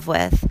fall in love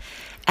with.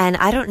 And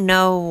I don't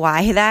know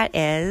why that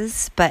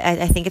is, but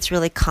I think it's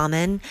really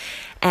common.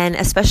 And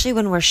especially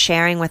when we're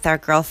sharing with our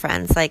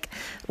girlfriends,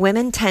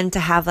 women tend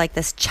to have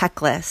this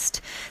checklist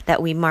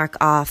that we mark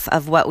off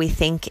of what we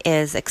think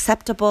is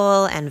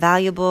acceptable and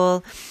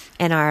valuable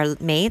in our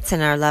mates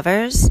and our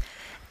lovers.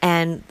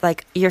 And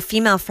your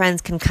female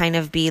friends can kind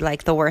of be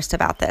the worst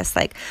about this.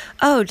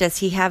 Oh, does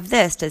he have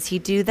this? Does he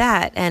do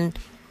that? And,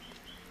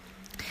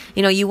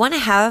 you want to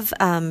have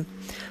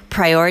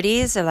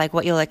priorities or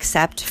what you'll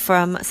accept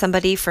from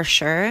somebody for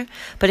sure.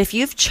 But if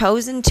you've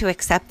chosen to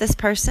accept this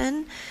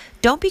person,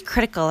 don't be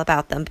critical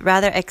about them, but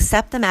rather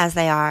accept them as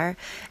they are.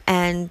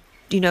 And,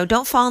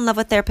 don't fall in love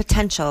with their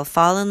potential.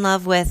 Fall in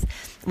love with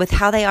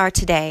how they are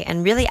today.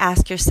 And really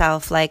ask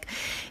yourself,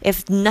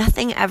 if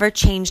nothing ever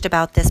changed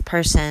about this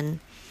person,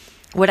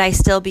 would I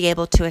still be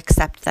able to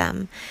accept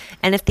them?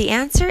 And if the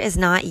answer is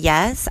not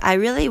yes, I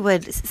really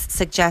would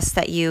suggest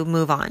that you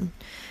move on.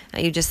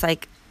 You just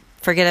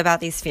forget about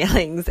these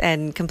feelings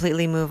and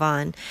completely move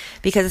on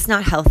because it's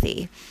not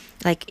healthy.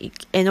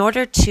 In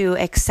order to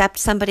accept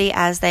somebody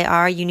as they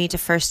are, you need to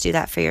first do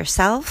that for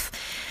yourself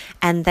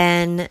and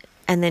then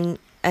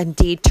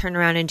indeed turn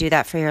around and do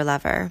that for your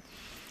lover.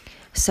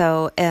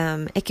 So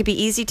it could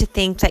be easy to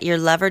think that your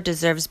lover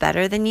deserves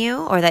better than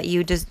you, or that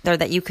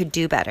you could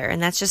do better,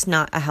 and that's just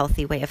not a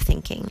healthy way of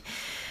thinking.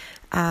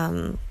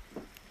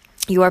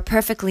 You are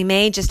perfectly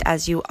made just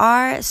as you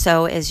are.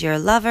 So is your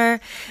lover,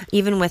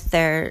 even with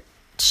their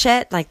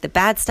shit, the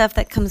bad stuff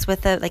that comes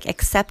with it.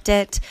 Accept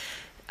it.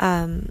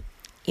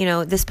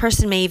 This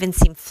person may even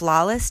seem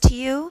flawless to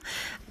you,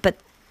 but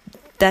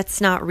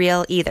that's not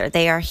real either.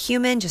 They are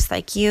human just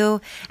like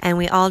you, and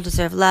we all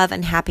deserve love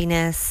and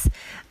happiness.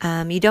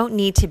 You don't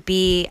need to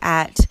be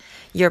at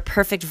your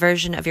perfect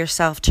version of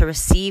yourself to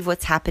receive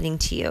what's happening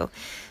to you.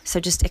 So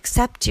just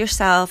accept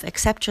yourself,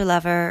 accept your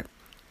lover,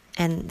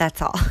 and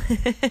that's all.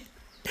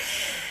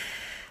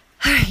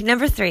 All right,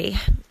 number 3,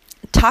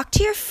 talk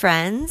to your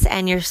friends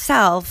and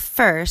yourself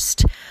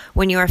first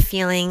when you are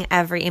feeling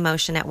every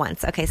emotion at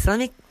once. Okay, so let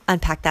me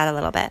unpack that a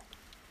little bit.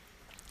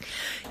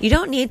 You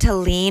don't need to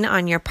lean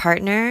on your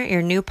partner,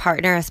 your new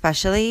partner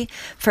especially,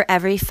 for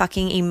every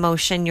fucking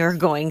emotion you're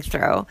going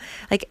through.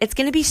 Like, it's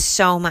going to be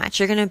so much.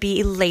 You're going to be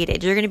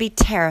elated. You're going to be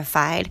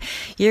terrified.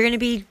 You're going to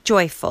be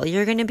joyful.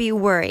 You're going to be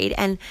worried.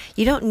 And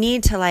you don't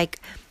need to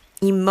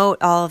emote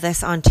all of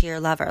this onto your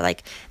lover.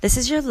 Like, this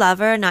is your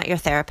lover, not your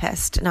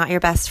therapist, not your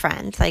best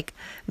friend. Like,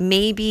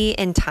 maybe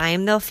in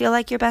time they'll feel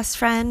like your best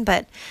friend,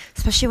 but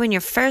especially when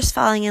you're first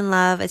falling in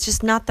love, it's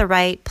just not the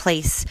right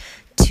place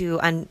to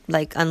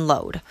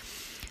unload.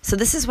 So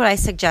this is what I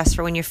suggest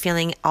for when you're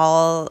feeling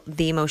all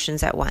the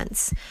emotions at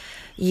once.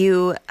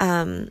 You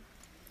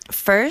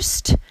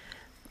first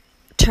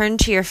turn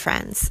to your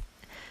friends.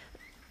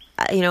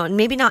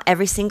 Maybe not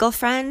every single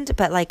friend,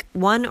 but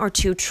 1 or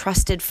 2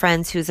 trusted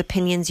friends whose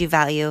opinions you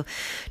value.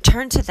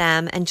 Turn to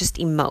them and just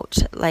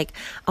emote. Like,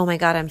 oh my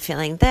God, I'm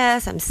feeling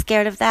this. I'm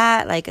scared of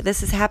that. Like,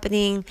 this is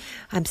happening.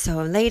 I'm so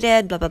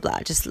elated, blah, blah, blah.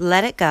 Just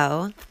let it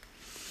go.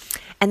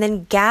 And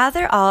then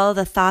gather all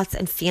the thoughts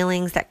and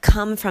feelings that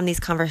come from these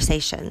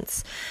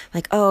conversations.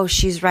 Like, oh,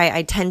 she's right.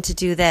 I tend to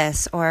do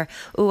this. Or,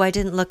 oh, I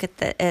didn't look at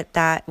it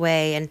that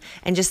way.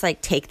 And just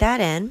take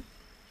that in.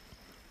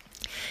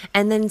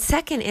 And then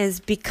second is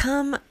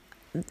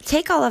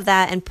take all of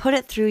that and put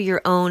it through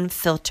your own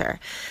filter,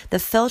 the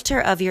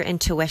filter of your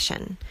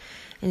intuition.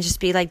 And just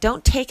be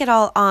don't take it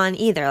all on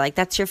either.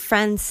 That's your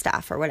friend's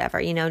stuff or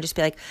whatever, just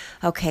be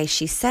okay,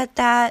 she said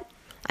that.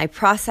 I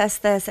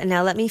processed this, and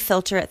now let me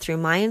filter it through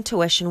my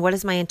intuition. What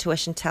does my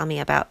intuition tell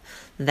me about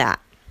that?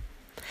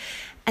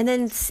 And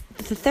then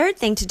the third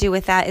thing to do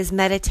with that is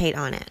meditate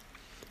on it.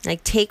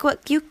 Take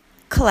what you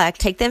collect,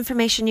 take the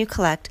information you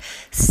collect,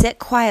 sit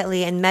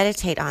quietly and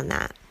meditate on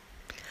that.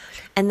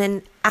 And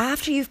then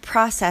after you've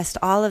processed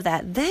all of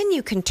that, then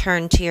you can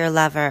turn to your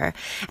lover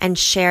and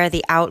share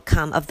the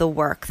outcome of the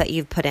work that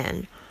you've put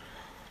in.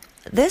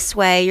 This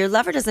way, your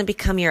lover doesn't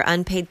become your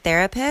unpaid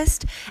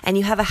therapist, and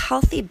you have a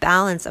healthy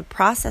balance of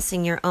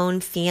processing your own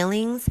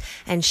feelings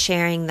and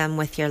sharing them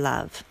with your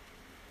love.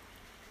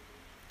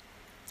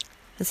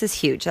 This is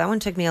huge. That one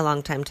took me a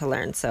long time to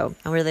learn, so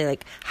I'll really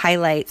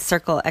highlight,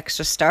 circle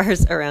extra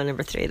stars around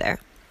number 3 there.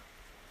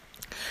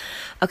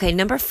 Okay,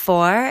 number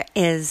 4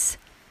 is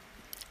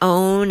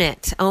own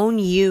it. Own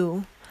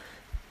you.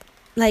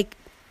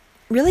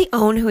 Really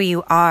own who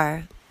you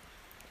are.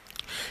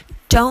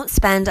 Don't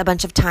spend a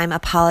bunch of time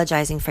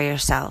apologizing for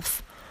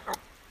yourself.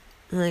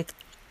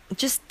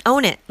 Just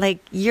own it.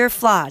 You're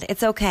flawed.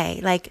 It's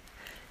okay.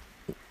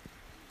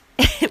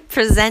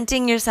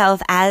 Presenting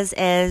yourself as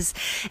is,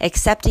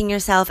 accepting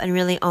yourself, and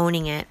really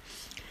owning it.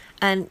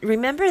 And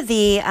remember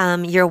the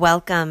you're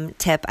welcome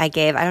tip I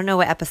gave? I don't know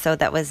what episode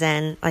that was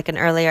in, an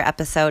earlier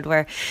episode,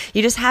 where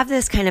you just have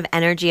this kind of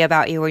energy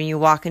about you when you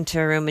walk into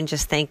a room and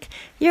just think,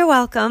 you're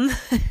welcome.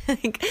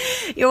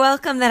 You're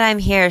welcome that I'm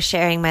here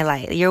sharing my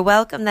light. You're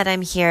welcome that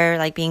I'm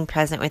here being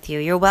present with you.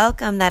 You're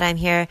welcome that I'm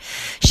here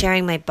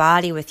sharing my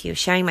body with you,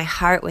 sharing my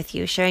heart with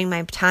you, sharing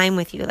my time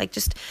with you.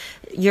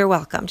 You're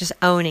welcome, just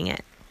owning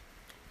it.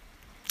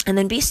 And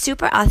then be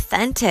super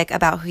authentic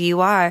about who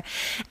you are,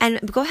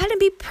 and go ahead and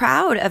be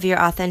proud of your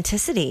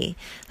authenticity.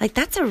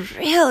 That's a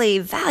really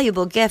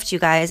valuable gift, you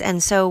guys.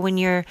 And so when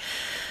you're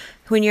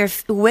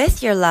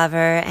with your lover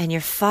and you're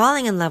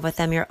falling in love with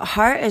them, your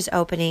heart is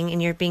opening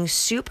and you're being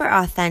super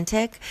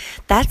authentic,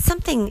 that's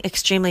something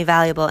extremely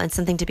valuable and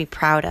something to be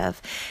proud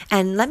of.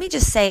 And let me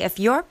just say, if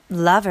your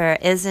lover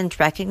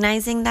isn't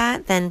recognizing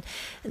that, then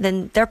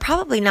they're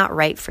probably not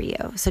right for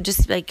you. So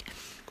just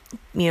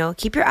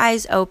keep your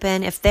eyes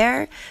open. If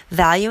they're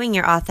valuing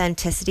your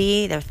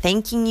authenticity, they're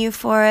thanking you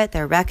for it,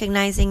 they're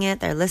recognizing it,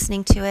 they're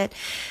listening to it,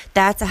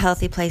 that's a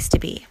healthy place to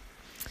be.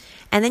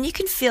 And then you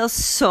can feel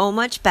so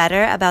much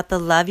better about the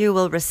love you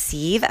will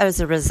receive as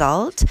a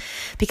result,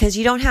 because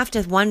you don't have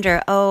to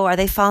wonder, oh, are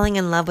they falling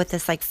in love with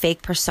this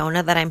fake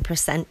persona that I'm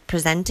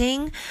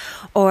presenting?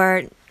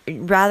 Or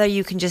rather,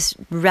 you can just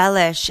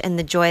relish in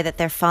the joy that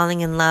they're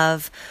falling in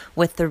love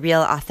with the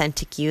real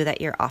authentic you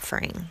that you're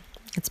offering.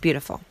 It's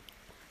beautiful.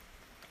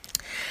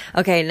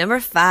 Okay, number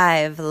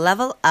 5,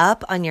 level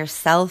up on your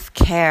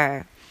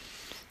self-care.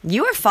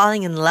 You are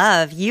falling in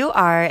love. You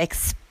are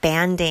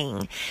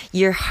expanding.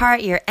 Your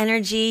heart, your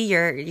energy,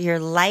 your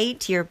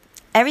light,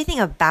 everything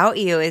about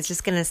you is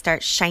just going to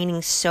start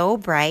shining so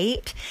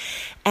bright.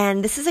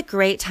 And this is a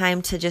great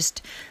time to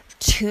just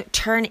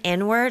turn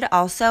inward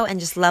also and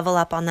just level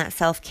up on that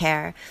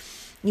self-care.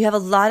 You have a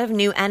lot of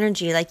new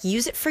energy.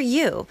 Use it for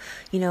you.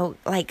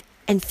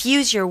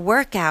 Infuse your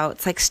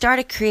workouts, start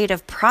a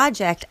creative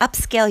project,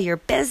 upscale your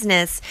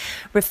business,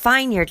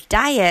 refine your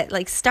diet,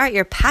 start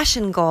your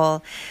passion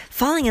goal.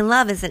 Falling in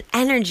love is an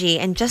energy,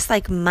 and just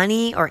like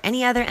money or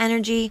any other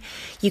energy,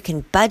 you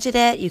can budget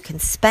it, you can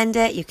spend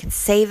it, you can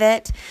save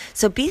it.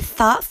 So be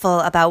thoughtful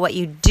about what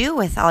you do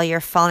with all your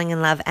falling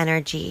in love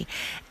energy,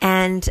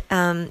 And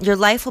your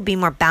life will be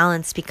more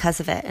balanced because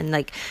of it. And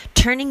like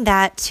turning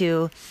that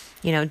to,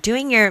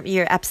 doing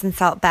your Epsom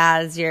salt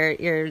baths,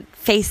 your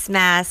face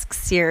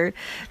masks, your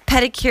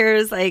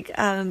pedicures, like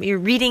you're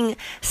reading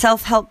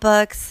self-help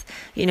books,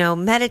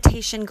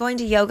 meditation, going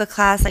to yoga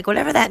class, like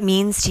whatever that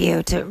means to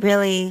you to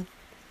really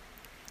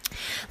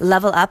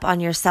level up on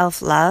your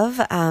self-love.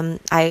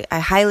 I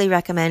highly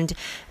recommend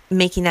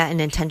making that an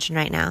intention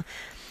right now.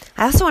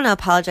 I also want to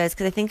apologize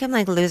because I think I'm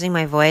like losing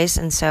my voice,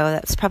 and so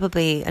that's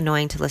probably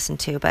annoying to listen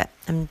to, but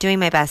I'm doing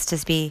my best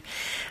to be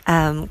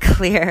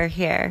clear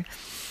here.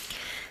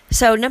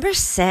 So number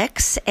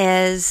 6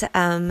 is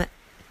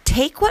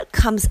take what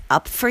comes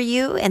up for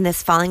you in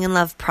this falling in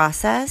love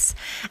process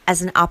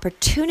as an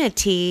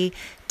opportunity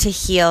to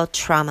heal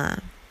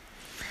trauma.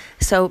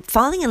 So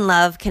falling in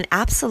love can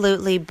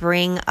absolutely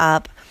bring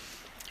up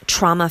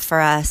trauma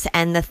for us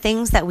and the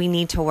things that we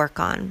need to work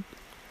on.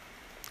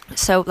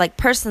 So like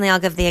personally, I'll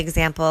give the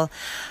example.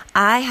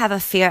 I have a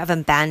fear of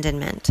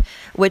abandonment,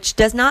 which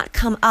does not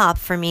come up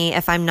for me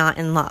if I'm not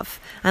in love.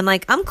 I'm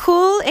like, I'm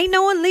cool. Ain't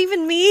no one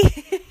leaving me.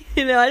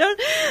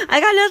 I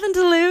got nothing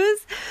to lose.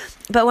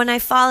 But when I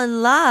fall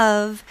in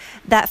love,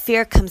 that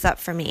fear comes up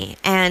for me.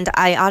 And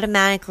I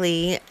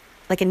automatically,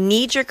 like a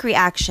knee-jerk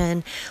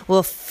reaction,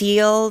 will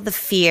feel the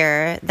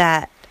fear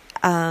that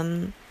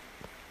I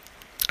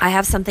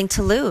have something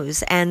to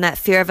lose. And that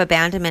fear of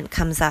abandonment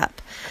comes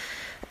up.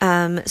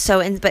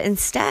 But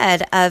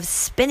instead of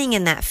spinning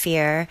in that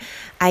fear,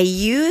 I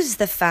use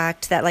the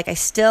fact that like I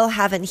still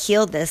haven't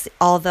healed this,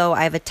 although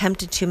I've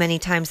attempted too many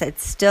times, that it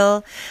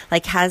still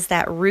like has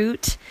that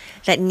root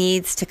that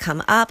needs to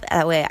come up.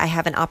 That way I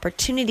have an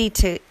opportunity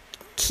to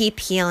keep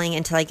healing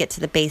until I get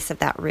to the base of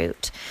that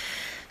root.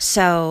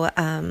 So,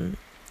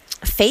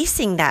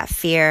 facing that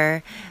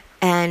fear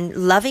and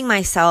loving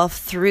myself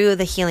through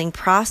the healing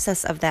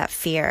process of that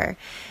fear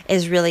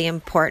is really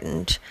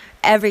important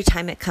every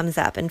time it comes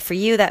up. And for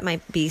you, that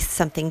might be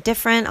something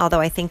different,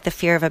 although I think the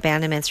fear of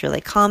abandonment is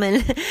really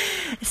common.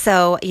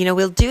 So,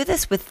 we'll do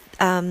this with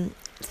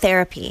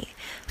therapy.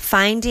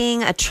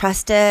 Finding a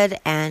trusted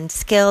and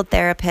skilled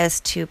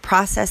therapist to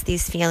process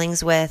these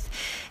feelings with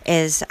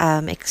is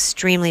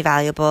extremely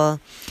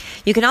valuable.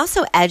 You can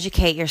also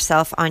educate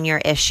yourself on your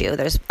issue.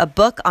 There's a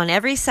book on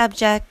every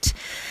subject.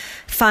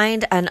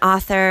 Find an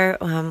author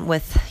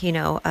with,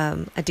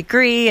 a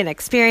degree and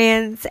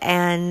experience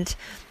and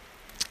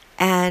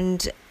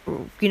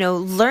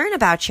learn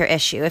about your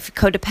issue. If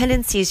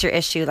codependency is your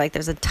issue, like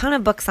there's a ton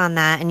of books on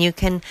that, and you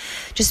can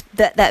just,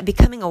 that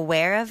becoming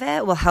aware of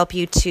it will help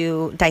you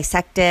to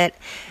dissect it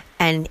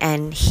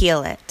and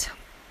heal it.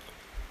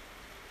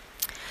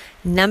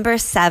 Number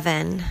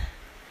 7,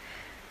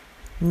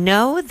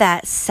 know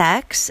that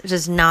sex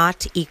does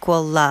not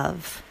equal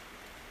love.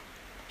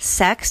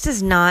 Sex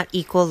does not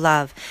equal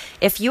love.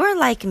 If you are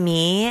like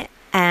me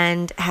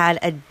and had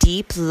a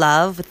deep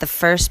love with the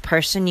first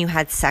person you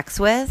had sex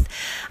with,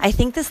 I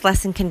think this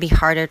lesson can be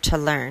harder to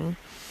learn.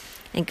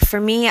 And for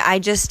me, I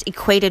just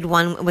equated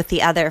one with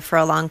the other for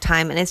a long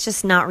time, and it's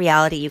just not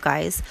reality, you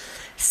guys.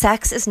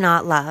 Sex is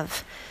not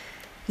love.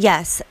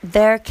 Yes,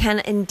 there can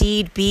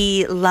indeed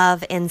be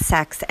love in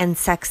sex and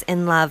sex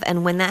in love,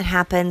 and when that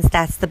happens,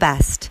 that's the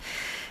best.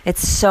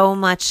 It's so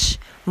much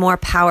more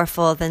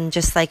powerful than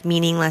just like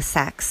meaningless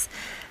sex.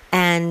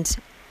 And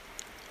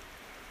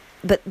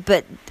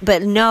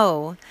But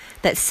know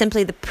that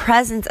simply the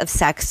presence of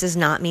sex does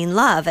not mean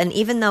love, and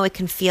even though it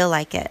can feel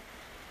like it.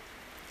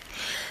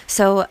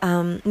 So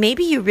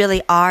maybe you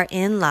really are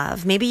in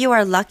love. Maybe you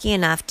are lucky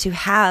enough to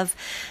have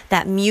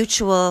that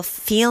mutual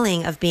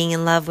feeling of being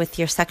in love with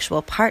your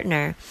sexual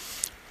partner,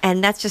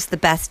 and that's just the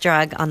best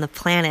drug on the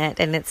planet,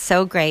 and it's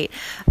so great.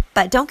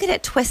 But don't get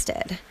it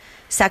twisted.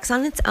 Sex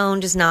on its own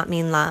does not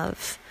mean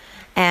love,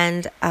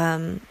 and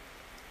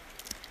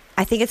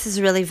I think this is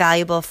really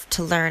valuable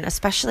to learn,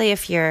 especially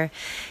if you're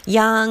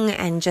young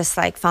and just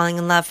like falling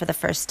in love for the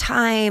first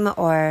time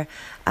or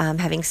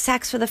having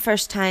sex for the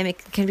first time. It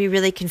can be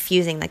really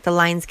confusing, like the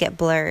lines get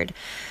blurred.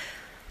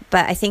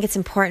 But I think it's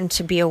important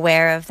to be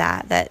aware of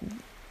that,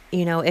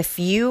 if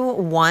you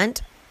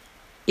want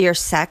your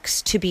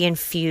sex to be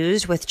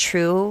infused with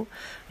true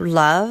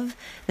love,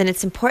 then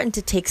it's important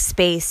to take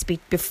space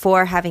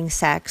before having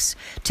sex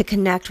to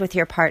connect with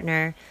your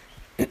partner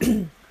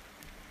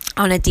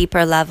on a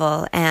deeper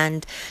level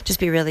and just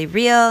be really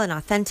real and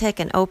authentic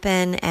and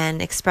open and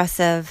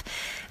expressive.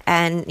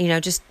 And,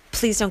 just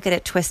please don't get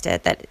it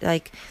twisted that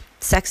like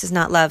sex is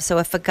not love. So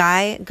if a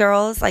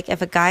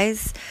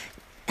guy's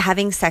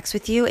having sex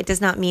with you, it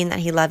does not mean that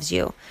he loves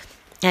you.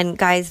 And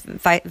guys,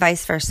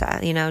 vice versa,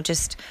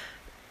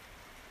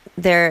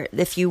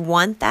 if you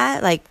want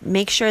that, like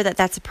make sure that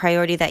that's a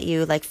priority, that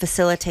you like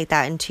facilitate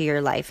that into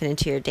your life and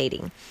into your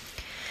dating.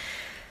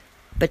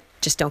 But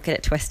just don't get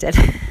it twisted.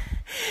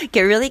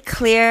 Get really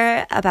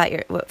clear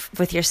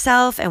with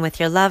yourself and with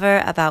your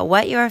lover about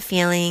what you are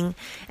feeling,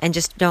 and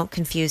just don't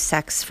confuse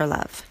sex for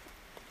love.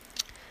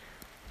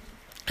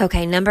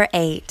 Okay, number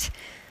 8.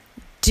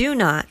 Do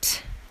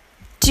not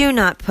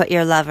put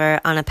your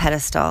lover on a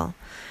pedestal.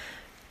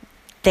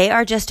 They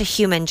are just a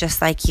human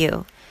just like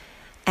you.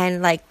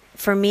 And like,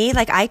 for me,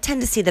 like, I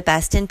tend to see the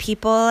best in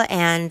people,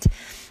 and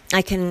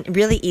I can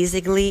really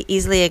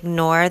easily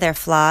ignore their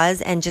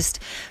flaws. And just,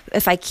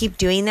 if I keep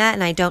doing that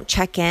and I don't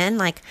check in,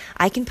 like,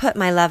 I can put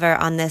my lover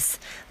on this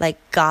like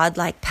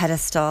godlike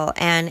pedestal,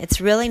 and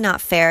it's really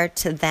not fair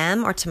to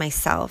them or to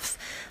myself,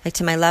 like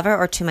to my lover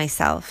or to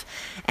myself.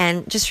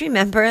 And just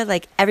remember,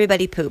 like,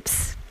 everybody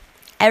poops.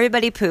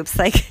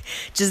 Like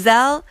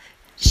Giselle,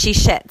 she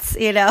shits,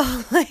 you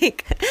know,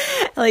 like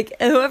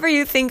whoever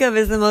you think of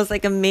as the most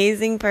like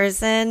amazing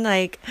person,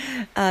 like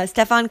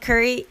Stephen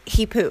Curry,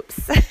 he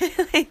poops.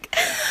 Like,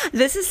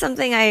 this is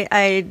something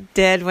I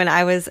did when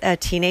I was a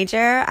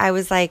teenager. I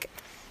was like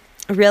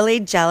really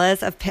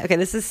jealous of, okay,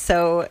 this is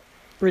so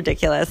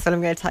ridiculous, but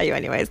I'm going to tell you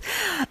anyways.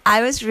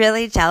 I was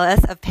really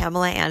jealous of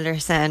Pamela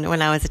Anderson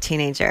when I was a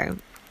teenager.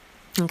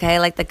 Okay,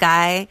 like the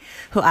guy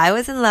who I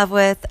was in love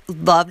with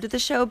loved the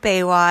show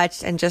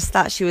Baywatch and just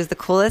thought she was the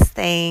coolest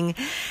thing.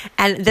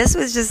 And this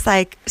was just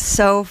like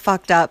so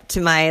fucked up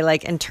to my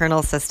like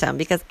internal system,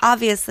 because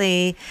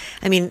obviously,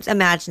 I mean,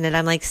 imagine it.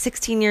 I'm like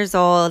 16 years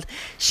old.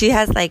 She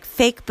has like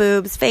fake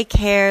boobs, fake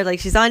hair. Like,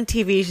 she's on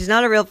TV. She's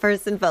not a real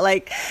person, but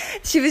like,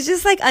 she was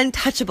just like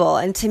untouchable.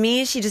 And to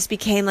me, she just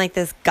became like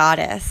this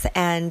goddess.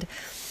 And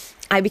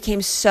I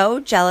became so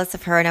jealous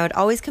of her, and I would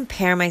always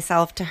compare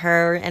myself to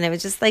her, and it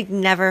was just like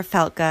never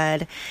felt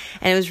good,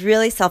 and it was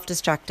really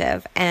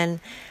self-destructive.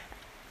 And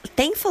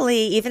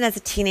thankfully, even as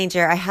a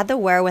teenager, I had the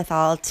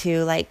wherewithal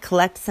to like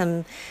collect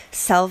some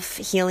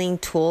self-healing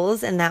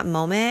tools in that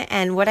moment.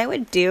 And what I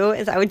would do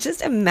is I would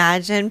just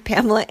imagine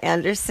Pamela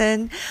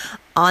Anderson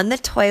on the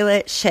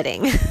toilet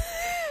shitting.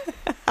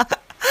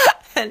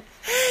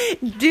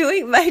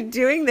 By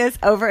doing this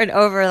over and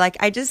over, like,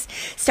 I just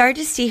started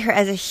to see her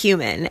as a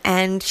human,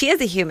 and she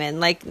is a human.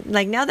 Like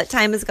now that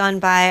time has gone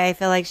by, I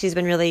feel like she's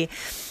been really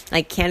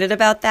like candid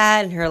about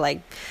that, and her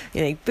like,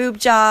 you know, like boob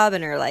job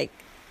and her like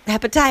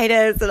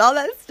hepatitis and all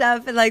that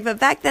stuff. And like, but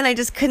back then I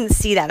just couldn't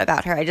see that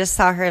about her. I just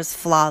saw her as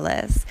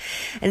flawless.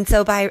 And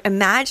so by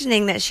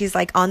imagining that she's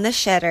like on the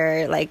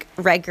shitter like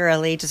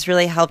regularly just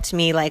really helped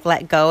me like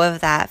let go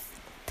of that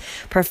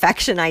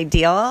perfection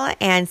ideal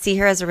and see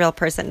her as a real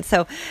person.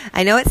 So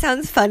I know it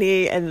sounds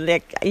funny, and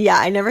like, yeah,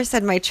 I never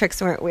said my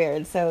tricks weren't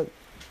weird. So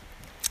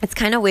it's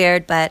kind of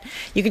weird, but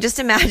you can just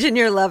imagine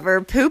your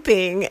lover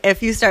pooping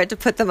if you start to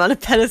put them on a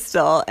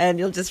pedestal, and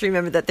you'll just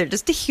remember that they're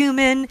just a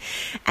human,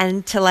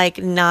 and to like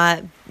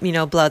not, you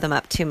know, blow them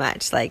up too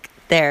much. Like,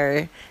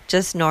 they're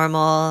just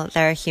normal.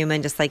 They're a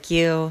human just like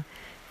you.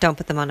 Don't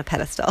put them on a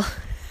pedestal.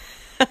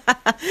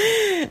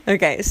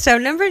 Okay. So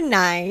number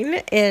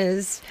 9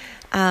 is,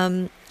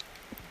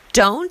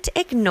 don't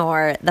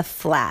ignore the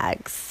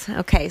flags.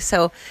 Okay,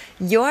 so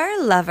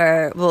your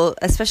lover will,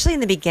 especially in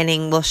the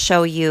beginning, will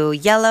show you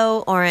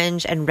yellow,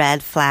 orange, and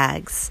red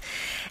flags.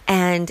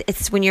 And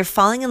it's when you're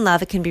falling in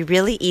love, it can be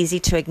really easy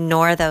to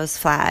ignore those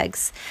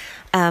flags.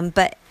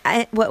 But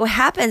what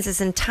happens is,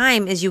 in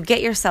time, is you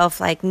get yourself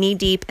like knee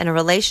deep in a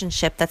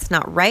relationship that's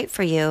not right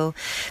for you,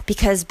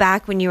 because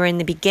back when you were in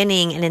the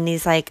beginning and in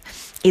these like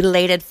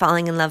elated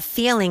falling in love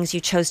feelings, you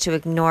chose to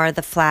ignore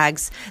the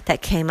flags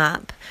that came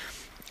up.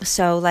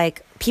 So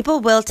like, people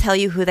will tell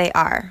you who they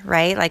are,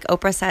 right? Like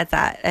Oprah said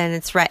that, and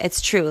it's right.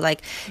 It's true.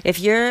 Like, if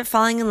you're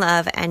falling in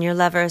love and your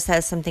lover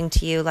says something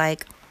to you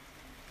like,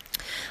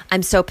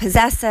 I'm so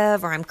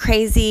possessive, or I'm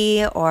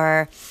crazy,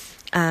 or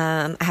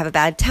I have a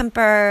bad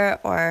temper,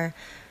 or,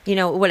 you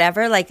know,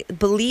 whatever, like,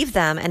 believe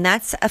them. And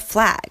that's a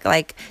flag.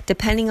 Like,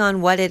 depending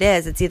on what it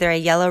is, it's either a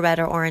yellow, red,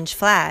 or orange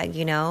flag,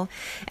 you know?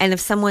 And if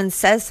someone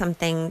says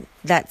something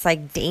that's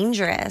like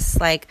dangerous,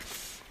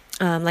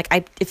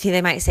 if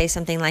they might say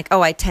something like,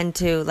 oh, I tend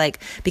to like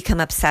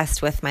become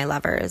obsessed with my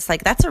lovers.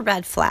 Like, that's a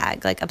red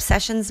flag. Like,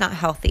 obsession's not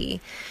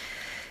healthy.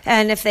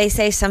 And if they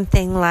say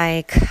something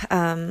like,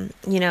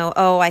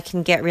 oh, I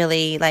can get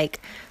really like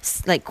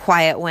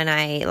quiet when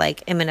I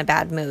like am in a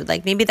bad mood.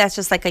 Like, maybe that's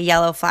just like a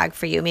yellow flag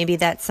for you. Maybe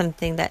that's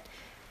something that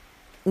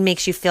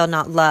makes you feel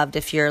not loved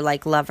if your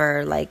like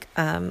lover like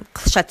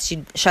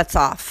shuts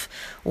off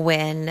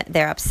when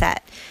they're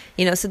upset.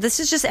 You know, so this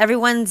is just,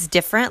 everyone's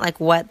different, like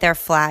what their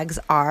flags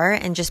are,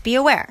 and just be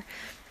aware.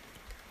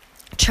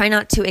 Try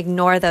not to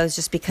ignore those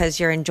just because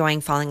you're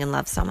enjoying falling in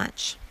love so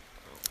much.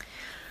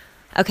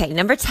 Okay,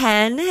 number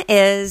 10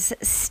 is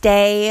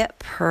stay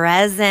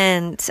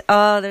present.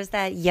 Oh, there's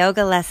that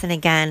yoga lesson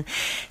again.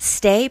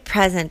 Stay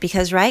present,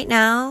 because right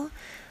now,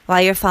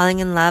 while you're falling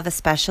in love,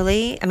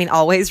 especially, I mean,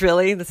 always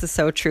really, this is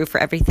so true for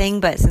everything,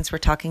 but since we're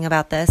talking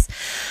about this,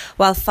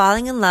 while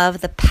falling in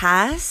love, the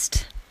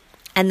past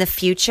and the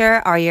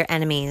future are your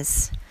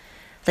enemies.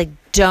 Like,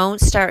 don't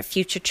start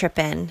future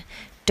tripping.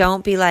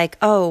 Don't be like,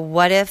 oh,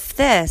 what if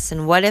this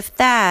and what if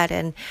that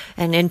and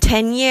in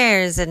 10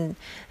 years and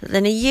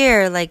then a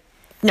year. Like,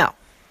 no.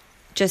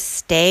 Just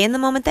stay in the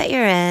moment that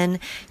you're in.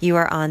 You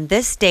are on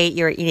this date.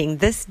 You are eating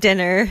this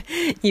dinner.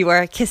 You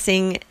are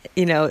kissing,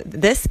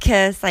 this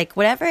kiss. Like,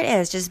 whatever it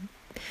is, just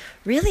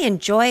really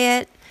enjoy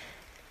it.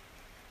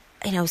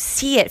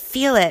 See it,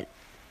 feel it,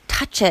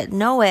 touch it,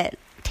 know it,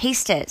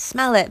 taste it,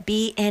 smell it,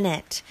 be in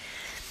it.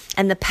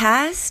 And the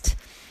past,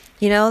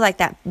 You know, like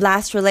that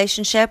last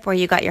relationship where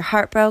you got your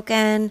heart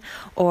broken,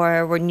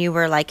 or when you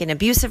were like in an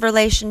abusive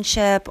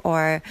relationship,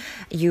 or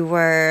you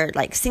were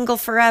like single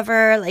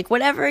forever, like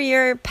whatever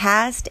your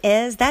past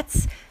is,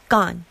 that's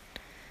gone.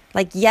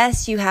 Like,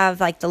 yes, you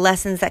have like the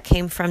lessons that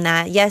came from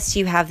that. Yes,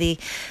 you have the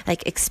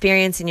like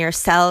experience in your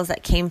cells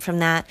that came from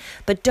that,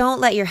 but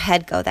don't let your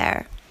head go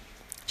there.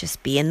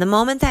 Just be in the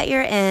moment that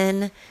you're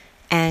in,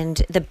 and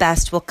the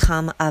best will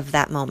come of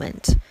that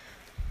moment.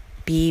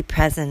 Be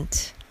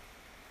present.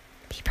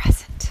 Be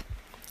present.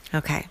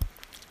 Okay.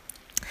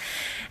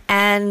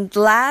 And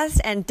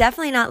last and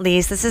definitely not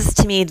least, this is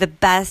to me the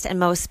best and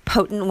most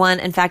potent one.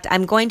 In fact,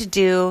 I'm going to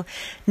do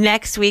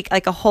next week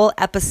like a whole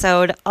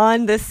episode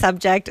on this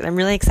subject, and I'm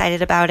really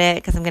excited about it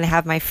because I'm going to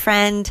have my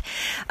friend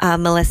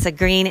Melissa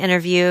Green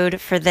interviewed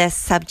for this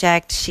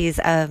subject. She's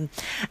a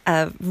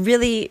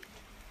really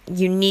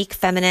unique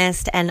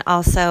feminist and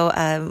also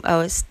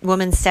a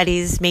women's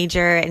studies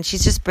major, and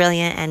she's just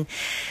brilliant. And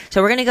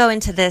so we're going to go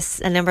into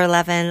this number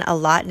 11 a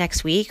lot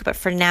next week, but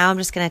for now I'm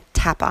just going to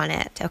tap on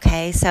it.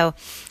 Okay, so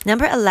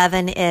number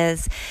 11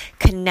 is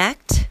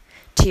connect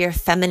to your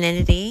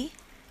femininity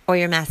or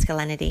your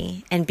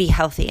masculinity and be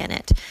healthy in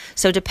it.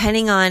 So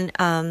depending on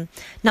not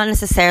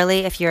necessarily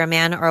if you're a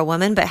man or a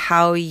woman, but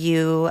how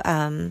you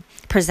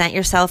present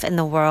yourself in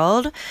the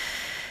world.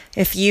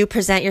 If you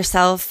present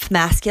yourself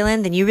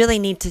masculine, then you really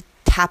need to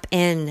tap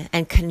in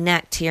and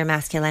connect to your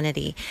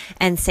masculinity,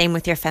 and same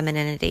with your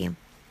femininity.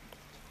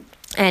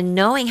 And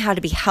knowing how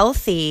to be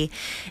healthy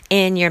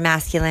in your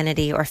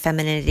masculinity or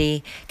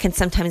femininity can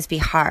sometimes be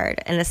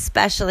hard, and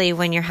especially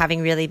when you're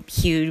having really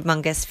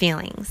humongous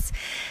feelings.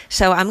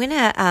 So I'm going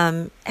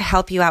to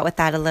help you out with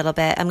that a little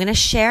bit. I'm going to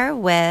share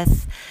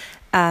with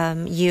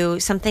you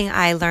something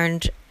I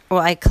learned,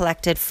 or I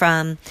collected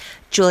from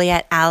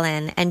Juliet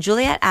Allen. And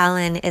Juliet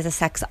Allen is a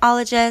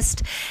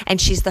sexologist,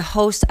 and she's the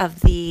host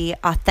of the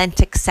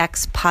Authentic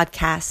Sex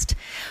podcast,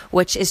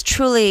 which is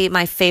truly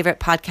my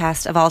favorite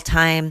podcast of all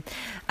time.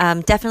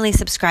 Definitely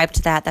subscribe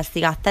to that. That's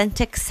the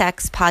Authentic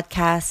Sex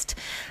podcast.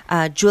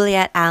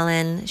 Juliet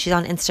Allen, she's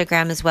on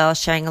Instagram as well,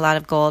 sharing a lot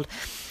of gold.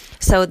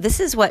 So this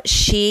is what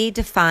she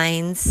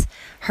defines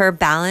her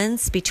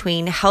balance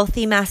between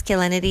healthy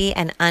masculinity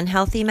and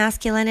unhealthy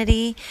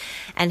masculinity,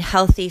 and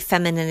healthy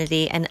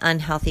femininity and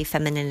unhealthy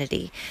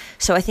femininity.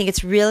 So I think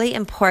it's really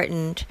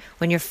important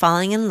when you're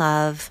falling in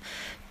love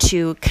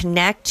to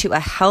connect to a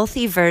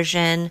healthy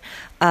version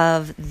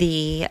of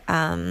the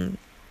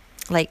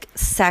like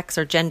sex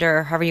or gender,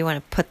 or however you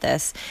want to put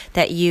this,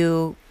 that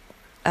you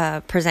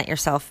present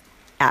yourself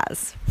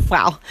as.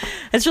 Wow.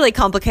 It's really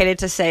complicated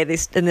to say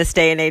this in this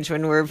day and age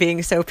when we're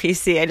being so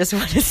PC. I just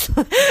want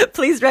to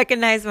please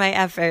recognize my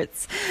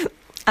efforts.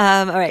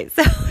 All right.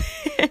 So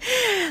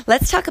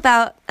let's talk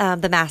about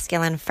the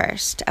masculine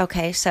first.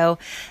 Okay. So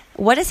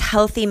what does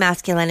healthy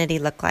masculinity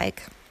look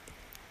like?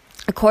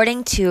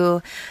 According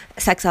to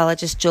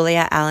sexologist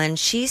Julia Allen,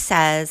 she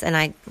says, and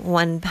I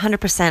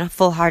 100%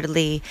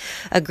 full-heartedly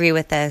agree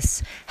with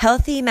this,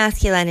 healthy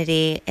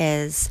masculinity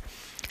is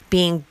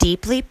being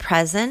deeply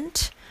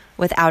present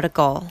without a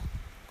goal.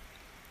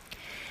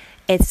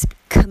 It's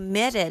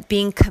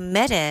being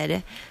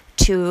committed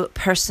to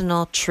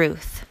personal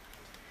truth.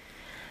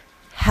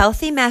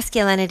 Healthy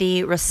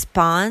masculinity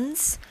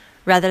responds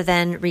rather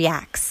than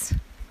reacts.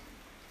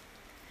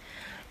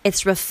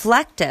 It's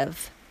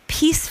reflective,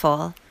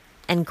 peaceful,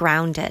 and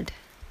grounded.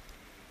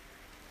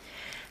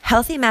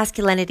 Healthy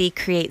masculinity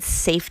creates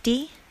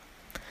safety,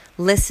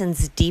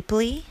 listens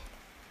deeply,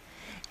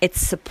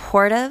 it's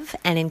supportive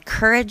and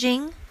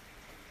encouraging,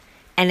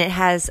 and it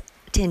has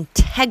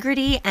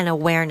integrity and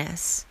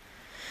awareness.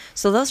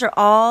 So those are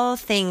all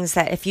things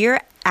that if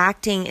you're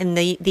acting in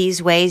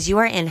these ways, you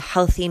are in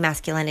healthy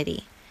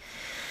masculinity.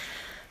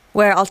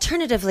 Where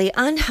alternatively,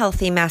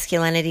 unhealthy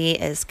masculinity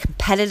is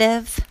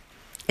competitive,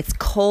 it's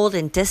cold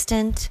and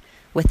distant,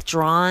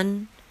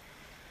 withdrawn.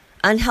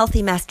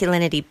 Unhealthy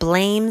masculinity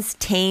blames,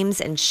 tames,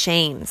 and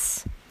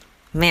shames.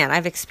 Man,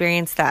 I've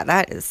experienced that.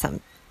 That is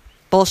some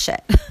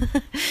bullshit.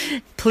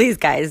 Please,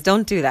 guys,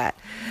 don't do that.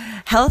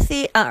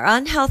 Healthy or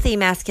unhealthy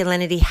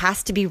masculinity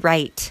has to be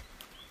right.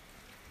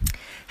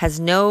 Has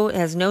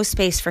no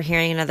space for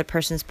hearing another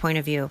person's point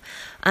of view.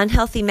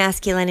 Unhealthy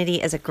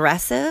masculinity is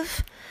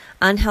aggressive.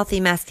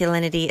 Unhealthy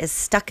masculinity is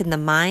stuck in the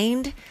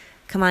mind.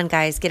 Come on,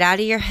 guys, get out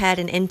of your head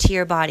and into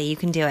your body. You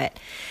can do it.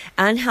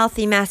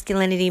 Unhealthy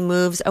masculinity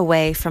moves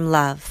away from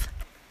love.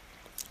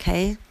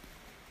 Okay?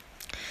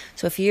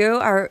 So if you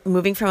are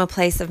moving from a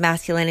place of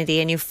masculinity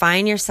and you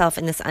find yourself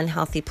in this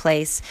unhealthy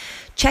place,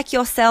 check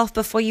yourself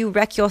before you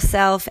wreck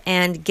yourself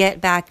and get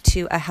back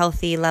to a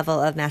healthy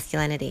level of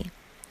masculinity.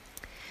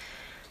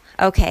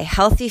 Okay,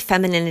 healthy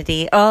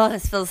femininity. Oh,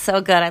 this feels so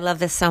good. I love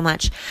this so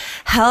much.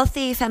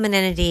 Healthy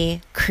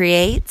femininity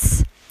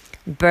creates,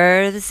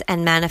 births,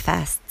 and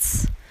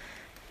manifests.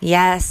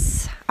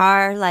 Yes,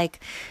 our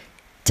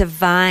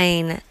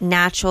divine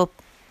natural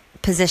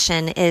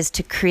position is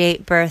to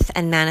create, birth,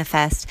 and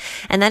manifest.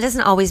 And that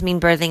doesn't always mean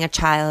birthing a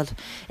child.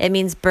 It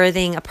means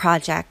birthing a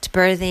project,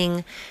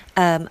 birthing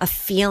a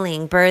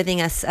feeling, birthing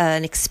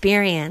an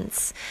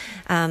experience,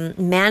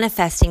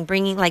 manifesting,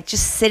 bringing, like,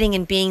 just sitting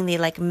and being the,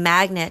 like,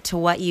 magnet to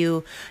what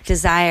you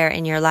desire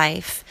in your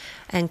life,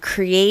 and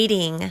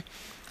creating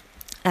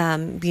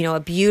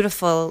a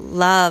beautiful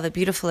love, a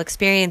beautiful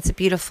experience, a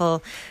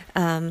beautiful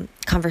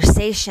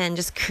conversation.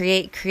 Just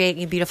create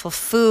beautiful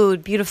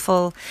food,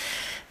 beautiful.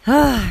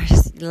 I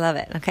just love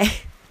it. Okay.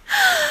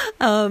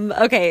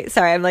 Okay,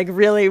 sorry, I'm like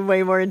really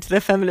way more into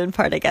the feminine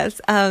part, I guess.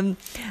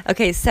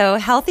 Okay, so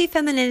healthy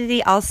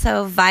femininity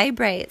also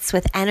vibrates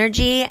with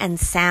energy and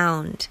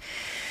sound.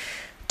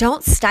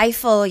 Don't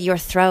stifle your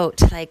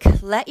throat. Like,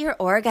 let your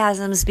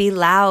orgasms be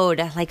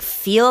loud. Like,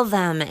 feel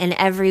them in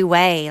every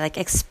way. Like,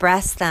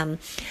 express them.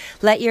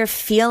 Let your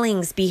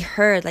feelings be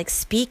heard. Like,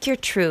 speak your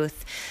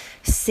truth.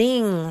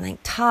 Sing, like,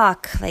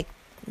 talk, like,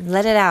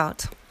 let it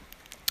out.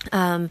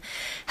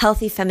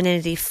 Healthy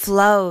femininity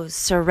flows,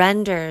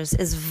 surrenders,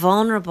 is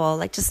vulnerable,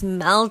 like just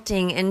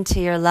melting into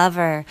your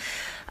lover,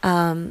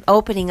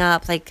 opening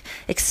up, like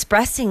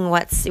expressing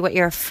what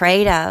you're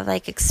afraid of,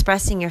 like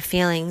expressing your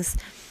feelings.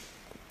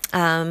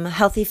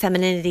 Healthy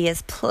femininity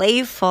is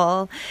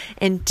playful,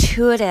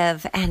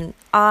 intuitive, and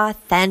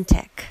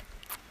authentic.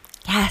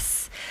 Yes.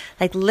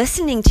 Like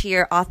listening to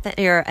your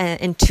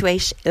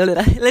intuition,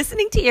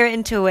 listening to your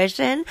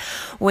intuition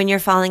when you're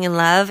falling in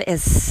love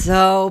is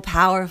so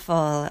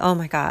powerful. Oh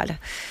my God.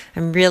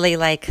 I'm really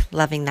like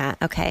loving that.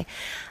 Okay.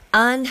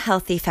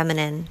 Unhealthy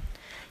feminine.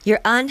 Your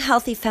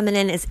unhealthy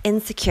feminine is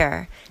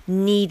insecure,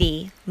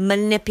 needy,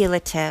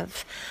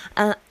 manipulative.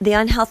 The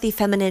unhealthy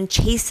feminine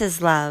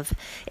chases love.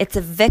 It's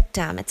a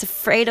victim. It's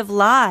afraid of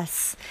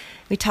loss.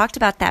 We talked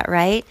about that,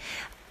 right?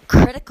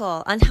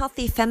 Critical.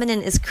 Unhealthy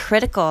feminine is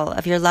critical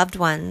of your loved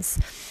ones.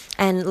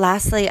 And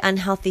lastly,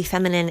 unhealthy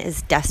feminine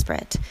is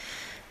desperate.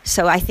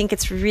 So I think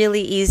it's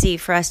really easy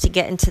for us to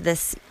get into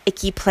this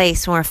icky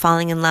place when we're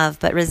falling in love,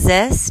 but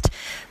resist,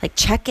 like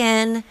check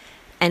in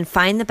and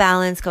find the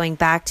balance, going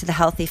back to the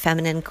healthy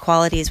feminine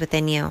qualities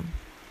within you.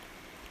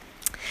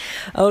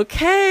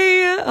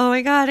 Okay. Oh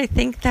my God. I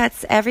think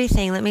that's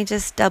everything. Let me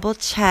just double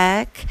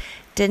check.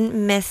 Didn't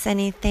miss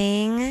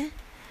anything.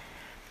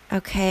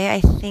 Okay,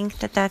 I think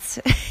that's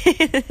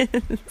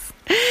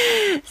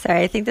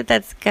sorry, I think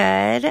that's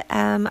good.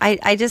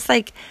 I just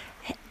like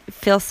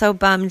feel so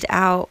bummed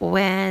out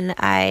when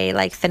I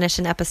like finish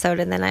an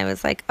episode and then I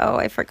was like, oh,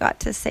 I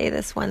forgot to say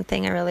this one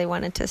thing I really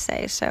wanted to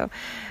say. So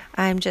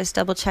I'm just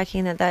double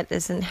checking that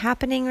isn't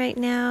happening right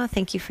now.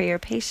 Thank you for your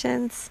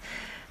patience.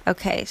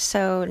 Okay,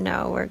 so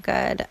no, we're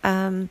good.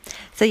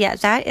 So yeah,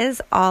 that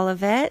is all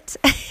of it.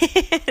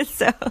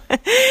 So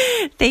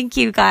thank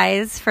you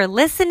guys for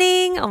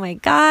listening. Oh my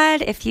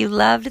God. If you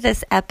loved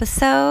this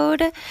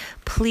episode,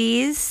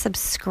 please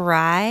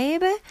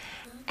subscribe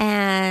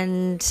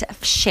and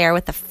share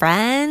with a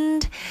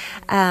friend.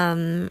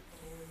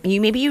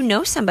 Maybe you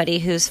know somebody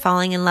who's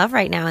falling in love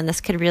right now, and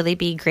this could really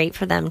be great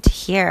for them to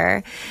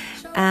hear.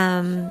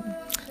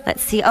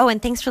 Let's see. Oh,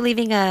 and thanks for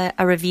leaving a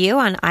review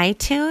on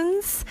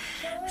iTunes.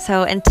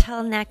 So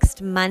until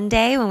next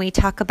Monday, when we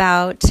talk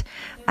about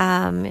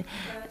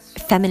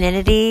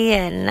femininity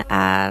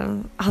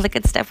and all the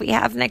good stuff we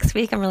have next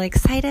week, I'm really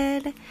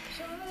excited.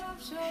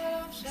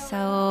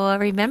 So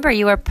remember,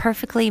 you are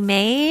perfectly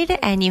made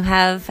and you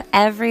have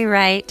every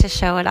right to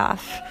show it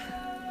off.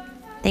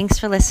 Thanks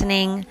for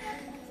listening,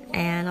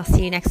 and I'll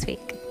see you next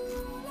week.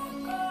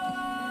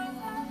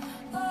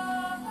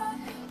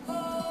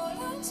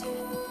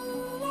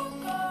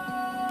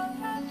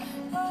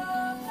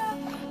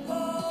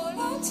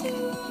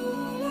 To